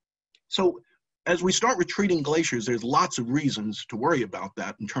scale. So as we start retreating glaciers, there's lots of reasons to worry about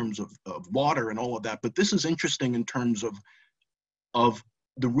that in terms of water and all of that, but this is interesting in terms of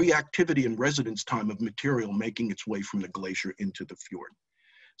the reactivity and residence time of material making its way from the glacier into the fjord.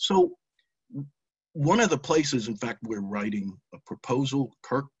 So one of the places, in fact, we're writing a proposal,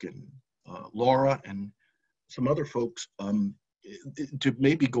 Kirk and Laura and some other folks, to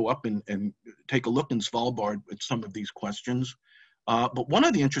maybe go up and take a look in Svalbard at some of these questions. But one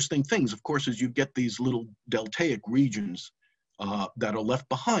of the interesting things, of course, is you get these little deltaic regions that are left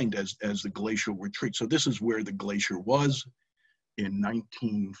behind as the glacial retreat. So this is where the glacier was in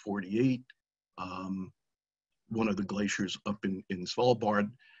 1948, one of the glaciers up in Svalbard.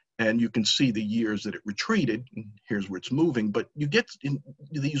 And you can see the years that it retreated. Here's where it's moving, but you get in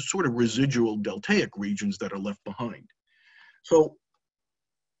these sort of residual deltaic regions that are left behind. So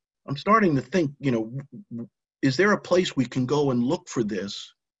I'm starting to think, is there a place we can go and look for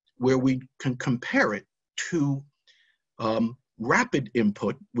this where we can compare it to rapid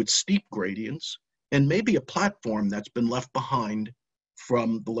input with steep gradients and maybe a platform that's been left behind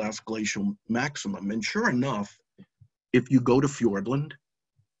from the last glacial maximum? And sure enough, if you go to Fjordland,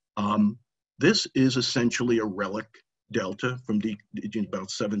 this is essentially a relic delta from about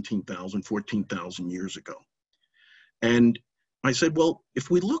 17,000, 14,000 years ago. And I said, well, if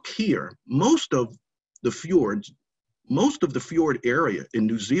we look here, most of the fjord area in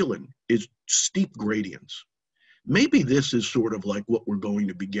New Zealand is steep gradients. Maybe this is sort of like what we're going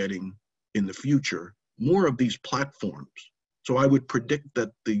to be getting in the future, more of these platforms. So I would predict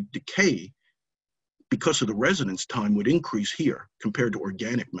that the decay, because of the residence time, would increase here compared to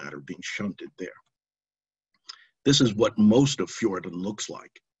organic matter being shunted there. This is what most of Fjorden looks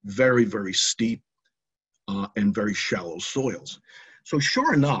like. Very, very steep and very shallow soils. So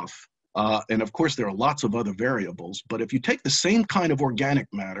sure enough, and of course there are lots of other variables, but if you take the same kind of organic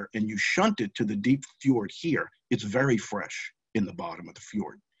matter and you shunt it to the deep fjord here, it's very fresh in the bottom of the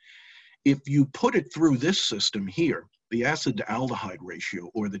fjord. If you put it through this system here, the acid to aldehyde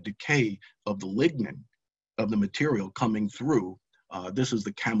ratio, or the decay of the lignin of the material coming through, this is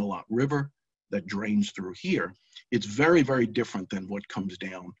the Camelot River that drains through here. It's very, very different than what comes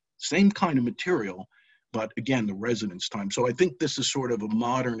down. Same kind of material, but again, the residence time. So I think this is sort of a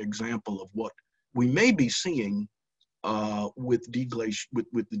modern example of what we may be seeing with the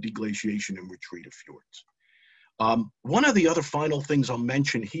deglaciation and retreat of fjords. One of the other final things I'll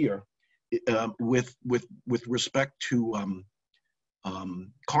mention here with respect to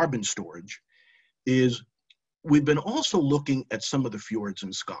carbon storage is we've been also looking at some of the fjords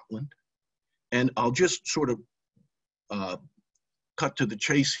in Scotland. And I'll just sort of cut to the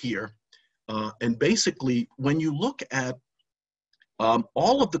chase here. And basically, when you look at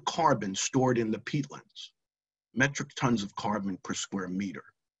all of the carbon stored in the peatlands, metric tons of carbon per square meter,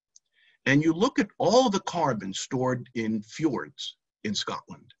 and you look at all of the carbon stored in fjords in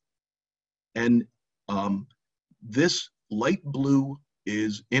Scotland, and this light blue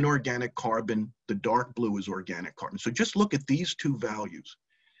is inorganic carbon, the dark blue is organic carbon. So just look at these two values,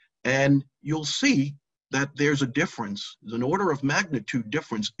 and you'll see that there's a difference, there's an order of magnitude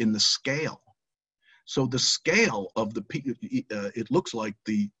difference in the scale. So the scale of it looks like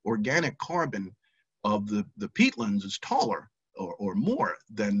the organic carbon of the peatlands is taller or more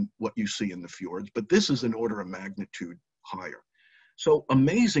than what you see in the fjords, but this is an order of magnitude higher. So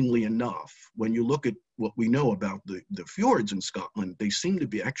amazingly enough, when you look at what we know about the fjords in Scotland, they seem to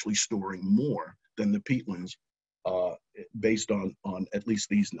be actually storing more than the peatlands based on at least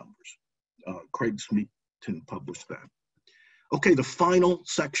these numbers. Craig Smeaton published that. Okay, the final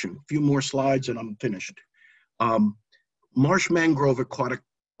section, a few more slides and I'm finished. Marsh mangrove aquatic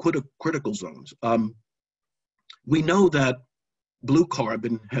critical zones. We know that blue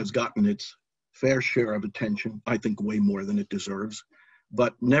carbon has gotten its fair share of attention, I think way more than it deserves,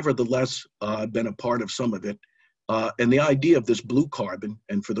 but nevertheless, I've been a part of some of it. And the idea of this blue carbon,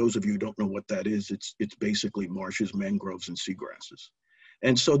 and for those of you who don't know what that is, it's basically marshes, mangroves, and seagrasses.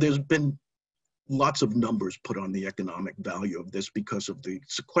 And so there's been lots of numbers put on the economic value of this because of the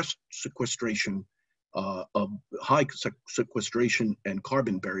sequestration of high sequestration and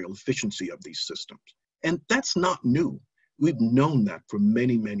carbon burial efficiency of these systems. And that's not new. We've known that for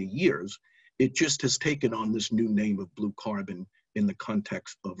many, many years. It just has taken on this new name of blue carbon in the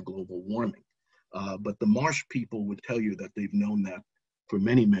context of global warming. But the marsh people would tell you that they've known that for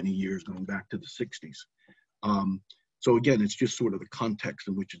many, many years, going back to the 60s. So again, it's just sort of the context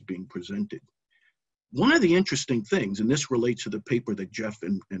in which it's being presented. One of the interesting things, and this relates to the paper that Jeff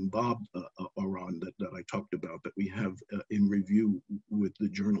and Bob are on that I talked about, that we have in review with the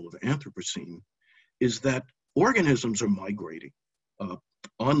Journal of Anthropocene, is that organisms are migrating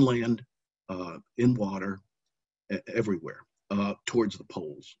on land, in water, everywhere, towards the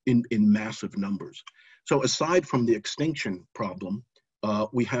poles in massive numbers. So aside from the extinction problem,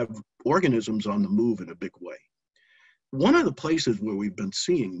 we have organisms on the move in a big way. One of the places where we've been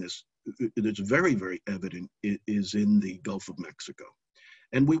seeing this that's very, very evident is in the Gulf of Mexico.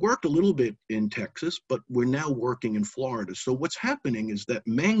 And we worked a little bit in Texas, but we're now working in Florida. So what's happening is that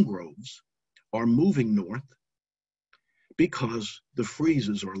mangroves are moving north because the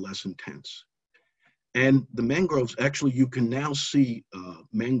freezes are less intense. And the mangroves, actually, you can now see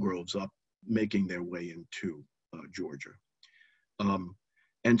mangroves up making their way into Georgia.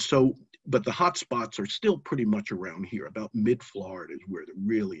 And so, but the hot spots are still pretty much around here. About mid-Florida is where the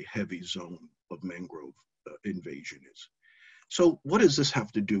really heavy zone of mangrove invasion is. So what does this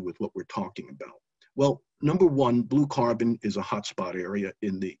have to do with what we're talking about? Well, number one, blue carbon is a hotspot area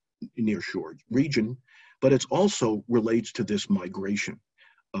in the nearshore region, but it also relates to this migration,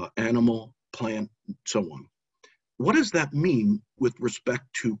 animal, plant, so on. What does that mean with respect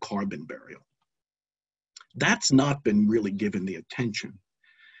to carbon burial? That's not been really given the attention.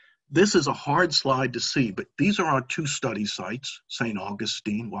 This is a hard slide to see, but these are our two study sites, St.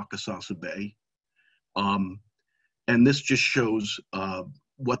 Augustine, Wakasasa Bay. And this just shows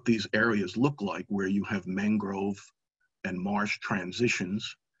what these areas look like where you have mangrove and marsh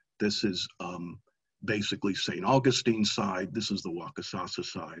transitions. This is basically St. Augustine side. This is the Wakasasa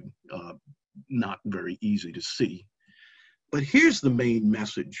side. Not very easy to see. But here's the main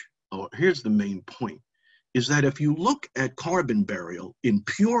message, or here's the main point, is that if you look at carbon burial in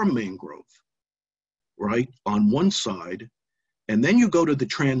pure mangrove, right, on one side, and then you go to the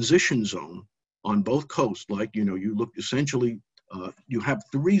transition zone on both coasts, like, you know, you look essentially, you have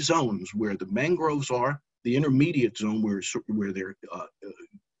three zones where the mangroves are, the intermediate zone where they're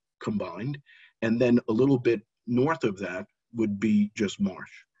combined, and then a little bit north of that would be just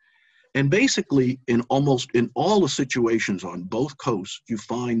marsh. And basically, in almost in all the situations on both coasts, you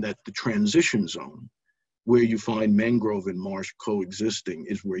find that the transition zone, where you find mangrove and marsh coexisting,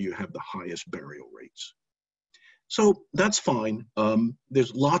 is where you have the highest burial rates. So that's fine.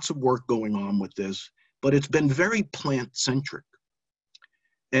 There's lots of work going on with this, but it's been very plant-centric.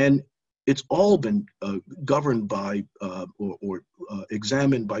 And it's all been governed by or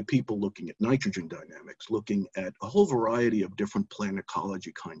examined by people looking at nitrogen dynamics, looking at a whole variety of different plant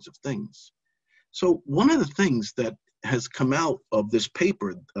ecology kinds of things. So one of the things that has come out of this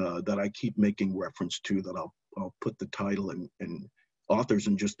paper that I keep making reference to, that I'll put the title and authors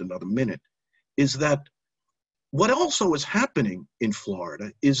in just another minute, is that what also is happening in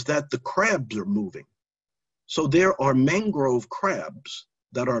Florida is that the crabs are moving. So there are mangrove crabs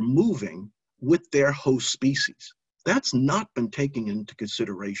that are moving with their host species. That's not been taken into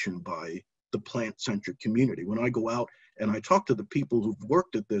consideration by the plant-centric community. When I go out and I talk to the people who've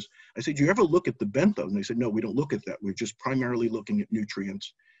worked at this, I say, do you ever look at the benthos? And they said, no, we don't look at that. We're just primarily looking at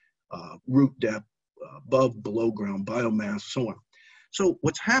nutrients, root depth, above, below ground, biomass, so on. So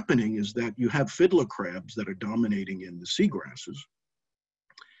what's happening is that you have fiddler crabs that are dominating in the seagrasses.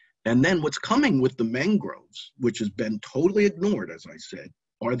 And then what's coming with the mangroves, which has been totally ignored, as I said,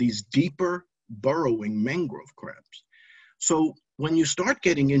 are these deeper burrowing mangrove crabs. So when you start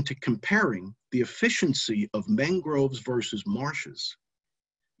getting into comparing the efficiency of mangroves versus marshes,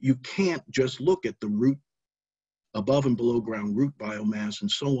 you can't just look at the root, above and below ground root biomass and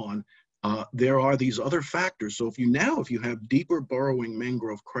so on. There are these other factors. So if you have deeper burrowing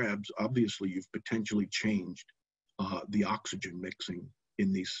mangrove crabs, obviously you've potentially changed the oxygen mixing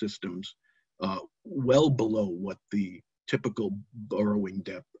in these systems well below what the typical burrowing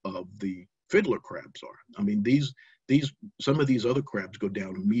depth of the fiddler crabs are. I mean, some of these other crabs go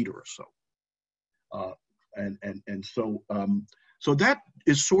down a meter or so. So that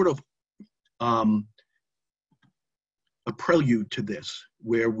is sort of a prelude to this,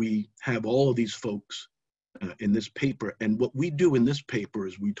 where we have all of these folks in this paper. And what we do in this paper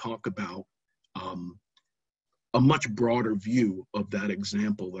is we talk about a much broader view of that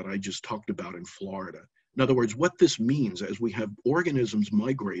example that I just talked about in Florida. In other words, what this means as we have organisms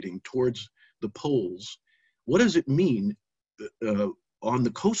migrating towards the poles, what does it mean on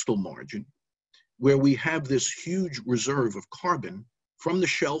the coastal margin, where we have this huge reserve of carbon from the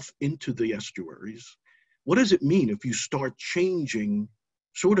shelf into the estuaries? What does it mean if you start changing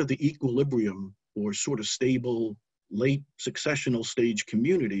sort of the equilibrium or sort of stable late successional stage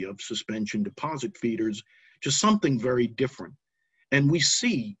community of suspension deposit feeders to something very different? And we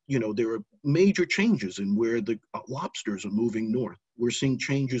see, there are major changes in where the lobsters are moving north. We're seeing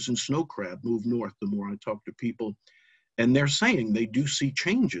changes in snow crab move north the more I talk to people. And they're saying they do see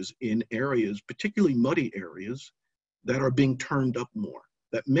changes in areas, particularly muddy areas, that are being turned up more,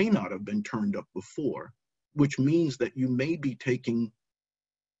 that may not have been turned up before, which means that you may be taking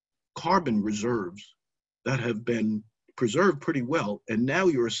carbon reserves that have been preserved pretty well, and now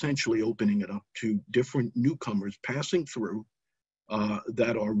you're essentially opening it up to different newcomers passing through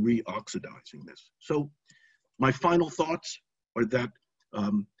that are re-oxidizing this. So my final thoughts are that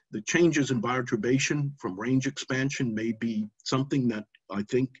the changes in bioturbation from range expansion may be something that I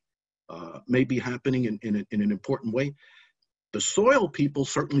think may be happening in an important way. The soil people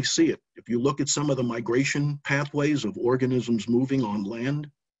certainly see it. If you look at some of the migration pathways of organisms moving on land,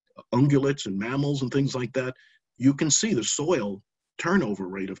 ungulates and mammals and things like that, you can see the soil turnover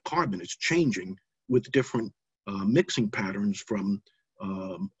rate of carbon is changing with different mixing patterns from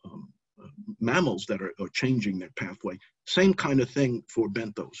mammals that are changing their pathway. Same kind of thing for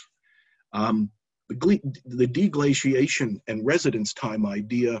benthos. The deglaciation and residence time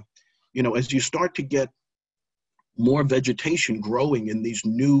idea, as you start to get more vegetation growing in these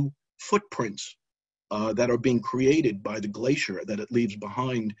new footprints that are being created by the glacier that it leaves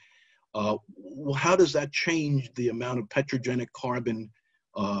behind, well, how does that change the amount of petrogenic carbon,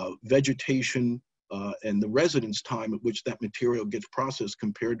 vegetation, and the residence time at which that material gets processed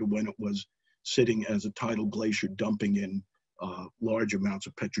compared to when it was sitting as a tidal glacier dumping in large amounts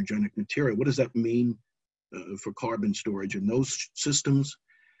of petrogenic material? What does that mean for carbon storage in those systems?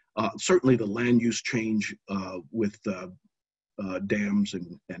 Certainly the land use change with dams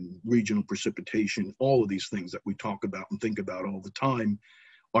and regional precipitation, all of these things that we talk about and think about all the time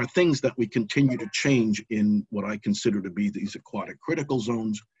are things that we continue to change in what I consider to be these aquatic critical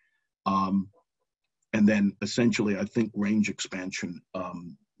zones. And then essentially, I think range expansion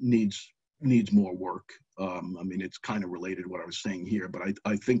needs more work. I mean, it's kind of related to what I was saying here, but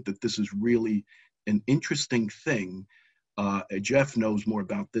I think that this is really an interesting thing. Jeff knows more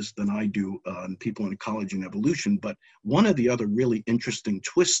about this than I do, and people in ecology and evolution, but one of the other really interesting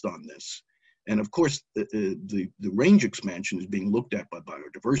twists on this, and of course, the range expansion is being looked at by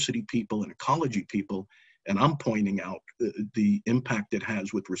biodiversity people and ecology people, and I'm pointing out the impact it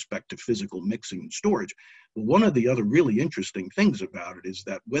has with respect to physical mixing and storage. But one of the other really interesting things about it is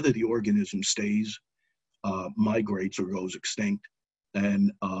that whether the organism stays, migrates, or goes extinct,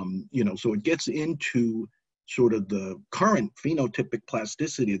 and so it gets into sort of the current phenotypic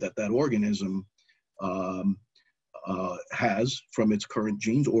plasticity that organism has from its current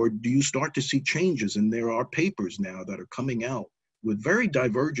genes, or do you start to see changes? And there are papers now that are coming out with very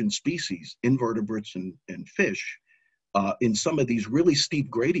divergent species, invertebrates and fish, in some of these really steep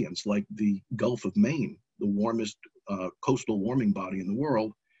gradients, like the Gulf of Maine, the warmest coastal warming body in the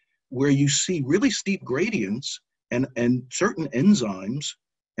world, where you see really steep gradients and certain enzymes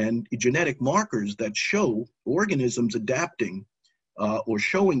and genetic markers that show organisms adapting or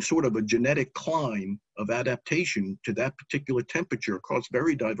showing sort of a genetic climb of adaptation to that particular temperature across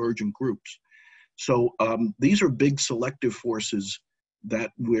very divergent groups. So these are big selective forces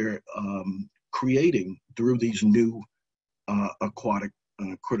that we're creating through these new aquatic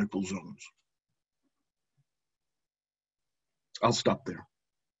critical zones. I'll stop there.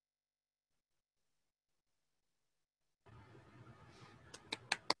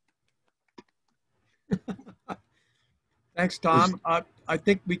 Thanks, Tom. I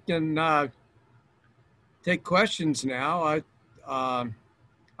think we can take questions now.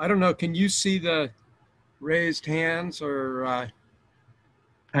 I don't know, can you see the raised hands or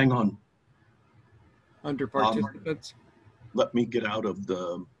Hang on. under participants? Let me get out of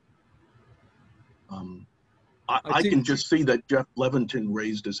the, I can just see that Jeff Leventon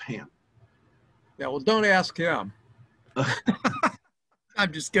raised his hand. Yeah, well, don't ask him.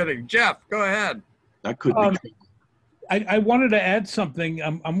 I'm just kidding. Jeff, go ahead. That could be Um, true. I wanted to add something.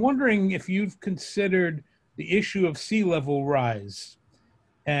 I'm wondering if you've considered the issue of sea level rise.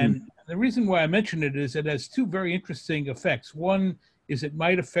 And the reason why I mention it is it has two very interesting effects. One is it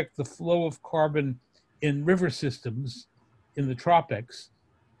might affect the flow of carbon in river systems in the tropics,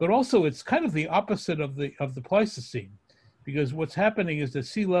 but also it's kind of the opposite of the Pleistocene, because what's happening is that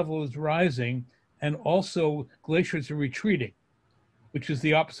sea level is rising and also glaciers are retreating, which is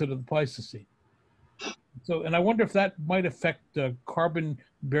the opposite of the Pleistocene. So, and I wonder if that might affect carbon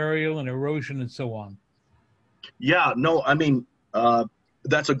burial and erosion and so on. Yeah, no, I mean,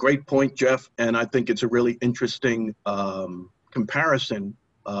 that's a great point, Jeff, and I think it's a really interesting comparison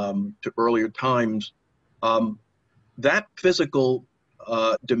to earlier times. That physical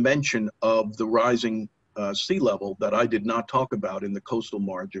dimension of the rising sea level that I did not talk about in the coastal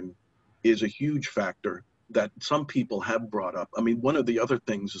margin is a huge factor that some people have brought up. I mean, one of the other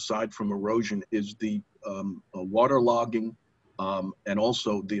things aside from erosion is the waterlogging and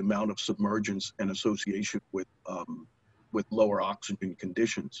also the amount of submergence and association with lower oxygen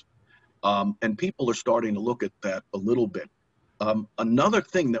conditions. And people are starting to look at that a little bit. Another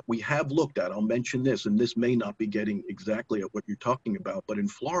thing that we have looked at, I'll mention this, and this may not be getting exactly at what you're talking about, but in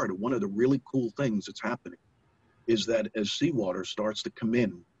Florida, one of the really cool things that's happening is that as seawater starts to come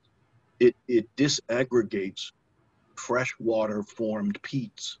in, it disaggregates freshwater formed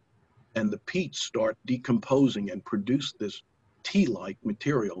peats, and the peats start decomposing and produce this tea-like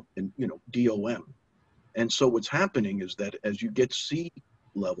material, and DOM. And so what's happening is that as you get sea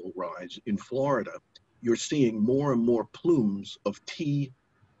level rise in Florida, you're seeing more and more plumes of tea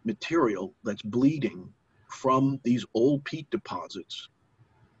material that's bleeding from these old peat deposits,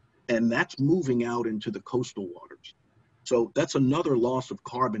 and that's moving out into the coastal waters. So that's another loss of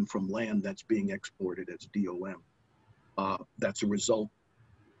carbon from land that's being exported as DOM. That's a result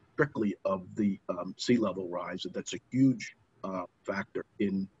strictly of the sea level rise. That's a huge factor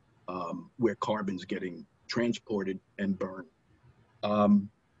in where carbon's getting transported and burned.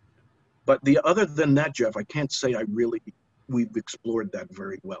 But other than that, Jeff, I can't say we've explored that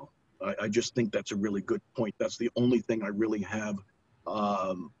very well. I just think that's a really good point. That's the only thing I really have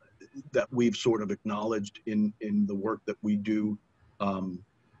that we've sort of acknowledged in the work that we do. And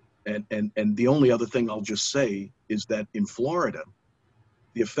the only other thing I'll just say is that in Florida,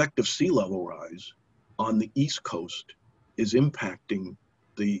 the effect of sea level rise on the East Coast is impacting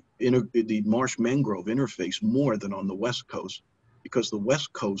the marsh mangrove interface more than on the West Coast, because the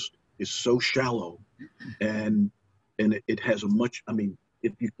West Coast is so shallow, and it has a much, I mean,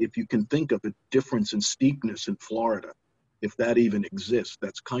 if you can think of a difference in steepness in Florida, if that even exists,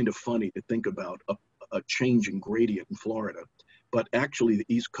 that's kind of funny to think about a change in gradient in Florida. But actually, the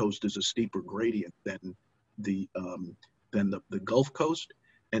East Coast is a steeper gradient than the Gulf Coast,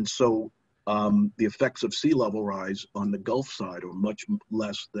 and so the effects of sea level rise on the Gulf side are much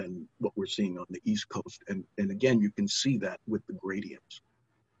less than what we're seeing on the East Coast. And again, you can see that with the gradients.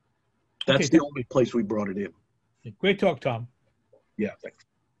 That's the only place we brought it in. Great talk, Tom. Yeah, thanks.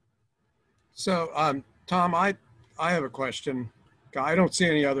 So, Tom, I have a question. I don't see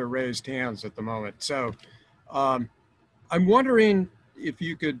any other raised hands at the moment. So I'm wondering if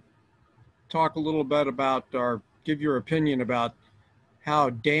you could talk a little bit about, or give your opinion about,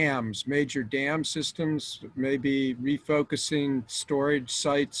 how dams, major dam systems, may be refocusing storage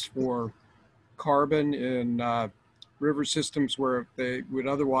sites for carbon in river systems where they would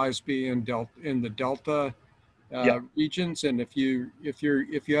otherwise be in the delta regions. And if you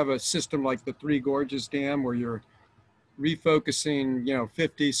have a system like the Three Gorges Dam, where you're refocusing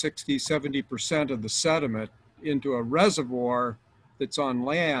 50, 60, 70% of the sediment into a reservoir that's on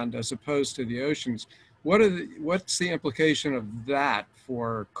land as opposed to the oceans, what's the implication of that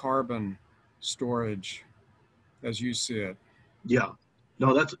for carbon storage as you see it? Yeah,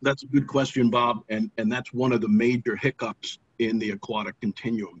 no, that's a good question, Bob, and that's one of the major hiccups in the aquatic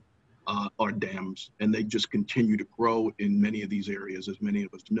continuum, are dams, and they just continue to grow in many of these areas, as many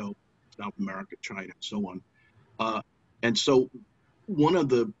of us know, South America, China, and so on. And so one of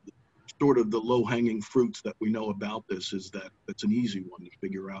the sort of the low-hanging fruits that we know about this is that it's an easy one to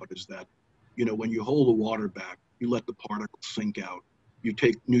figure out, is that when you hold the water back, you let the particles sink out, you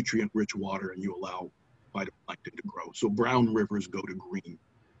take nutrient-rich water and you allow phytoplankton to grow. So brown rivers go to green,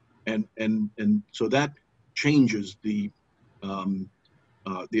 and so that changes the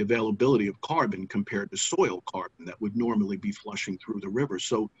availability of carbon compared to soil carbon that would normally be flushing through the river.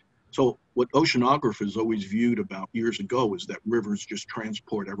 So what oceanographers always viewed about years ago is that rivers just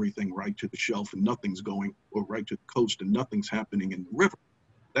transport everything right to the shelf and nothing's going, or right to the coast and nothing's happening in the river.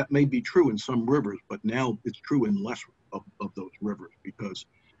 That may be true in some rivers, but now it's true in less of those rivers, because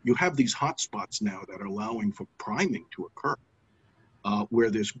you have these hot spots now that are allowing for priming to occur, where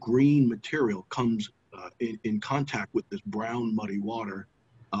this green material comes in contact with this brown muddy water,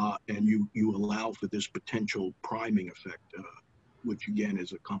 and you allow for this potential priming effect, which again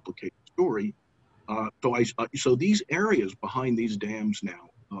is a complicated story. So these areas behind these dams now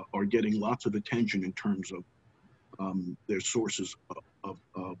are getting lots of attention in terms of their sources of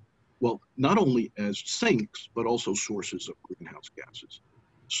well, not only as sinks, but also sources of greenhouse gases.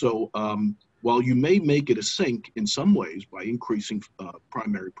 So while you may make it a sink in some ways by increasing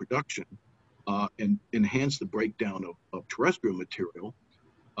primary production and enhance the breakdown of terrestrial material,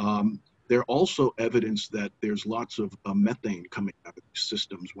 there's also evidence that there's lots of methane coming out of these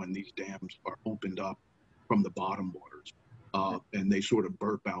systems when these dams are opened up from the bottom waters. And they sort of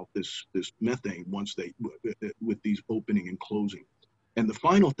burp out this methane once with these opening and closing. And the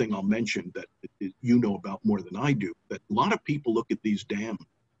final thing I'll mention that you know about more than I do, that a lot of people look at these dam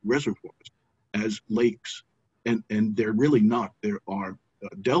reservoirs as lakes, and they're really not. There are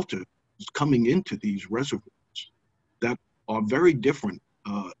deltas coming into these reservoirs that are very different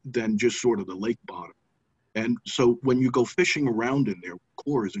than just sort of the lake bottom. And so when you go fishing around in their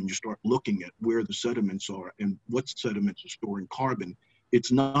cores and you start looking at where the sediments are and what sediments are storing carbon,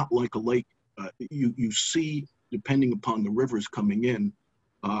 it's not like a lake. You see, depending upon the rivers coming in,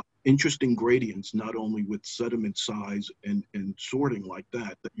 interesting gradients, not only with sediment size and sorting like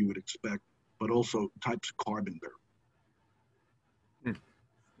that you would expect, but also types of carbon there.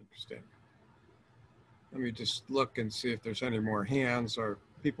 Interesting. Let me just look and see if there's any more hands or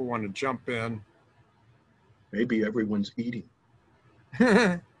people want to jump in. Maybe everyone's eating.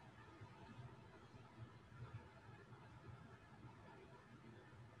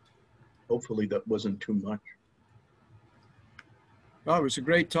 Hopefully that wasn't too much. Oh, it was a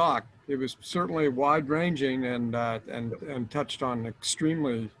great talk. It was certainly wide-ranging and touched on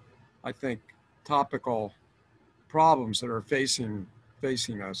extremely, I think, topical problems that are facing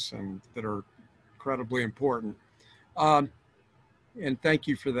us and that are incredibly important. And thank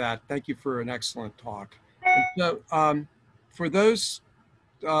you for that. Thank you for an excellent talk. And so, for those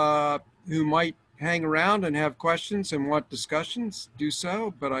who might hang around and have questions and want discussions, do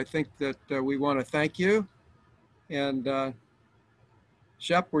so. But I think that we want to thank you. And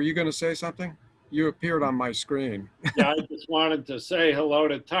Shep, were you going to say something? You appeared on my screen. Yeah, I just wanted to say hello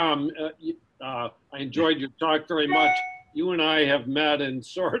to Tom. I enjoyed your talk very much. You and I have met and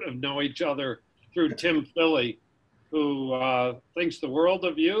sort of know each other through Tim Philly, who thinks the world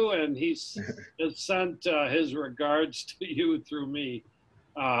of you, and he's has sent his regards to you through me.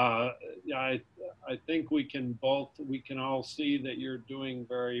 I think we can all see that you're doing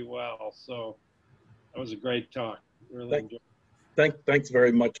very well. So that was a great talk. Really enjoyed it. Thanks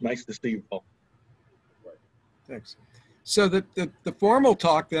very much. Nice to see you, Paul. Thanks. So the formal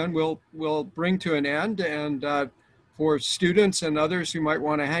talk then we'll bring to an end, and for students and others who might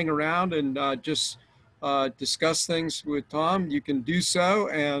want to hang around and just discuss things with Tom, you can do so.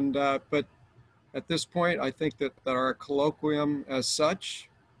 And but at this point, I think that our colloquium as such,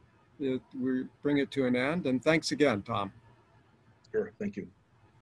 we bring it to an end. And thanks again, Tom. Sure. Thank you.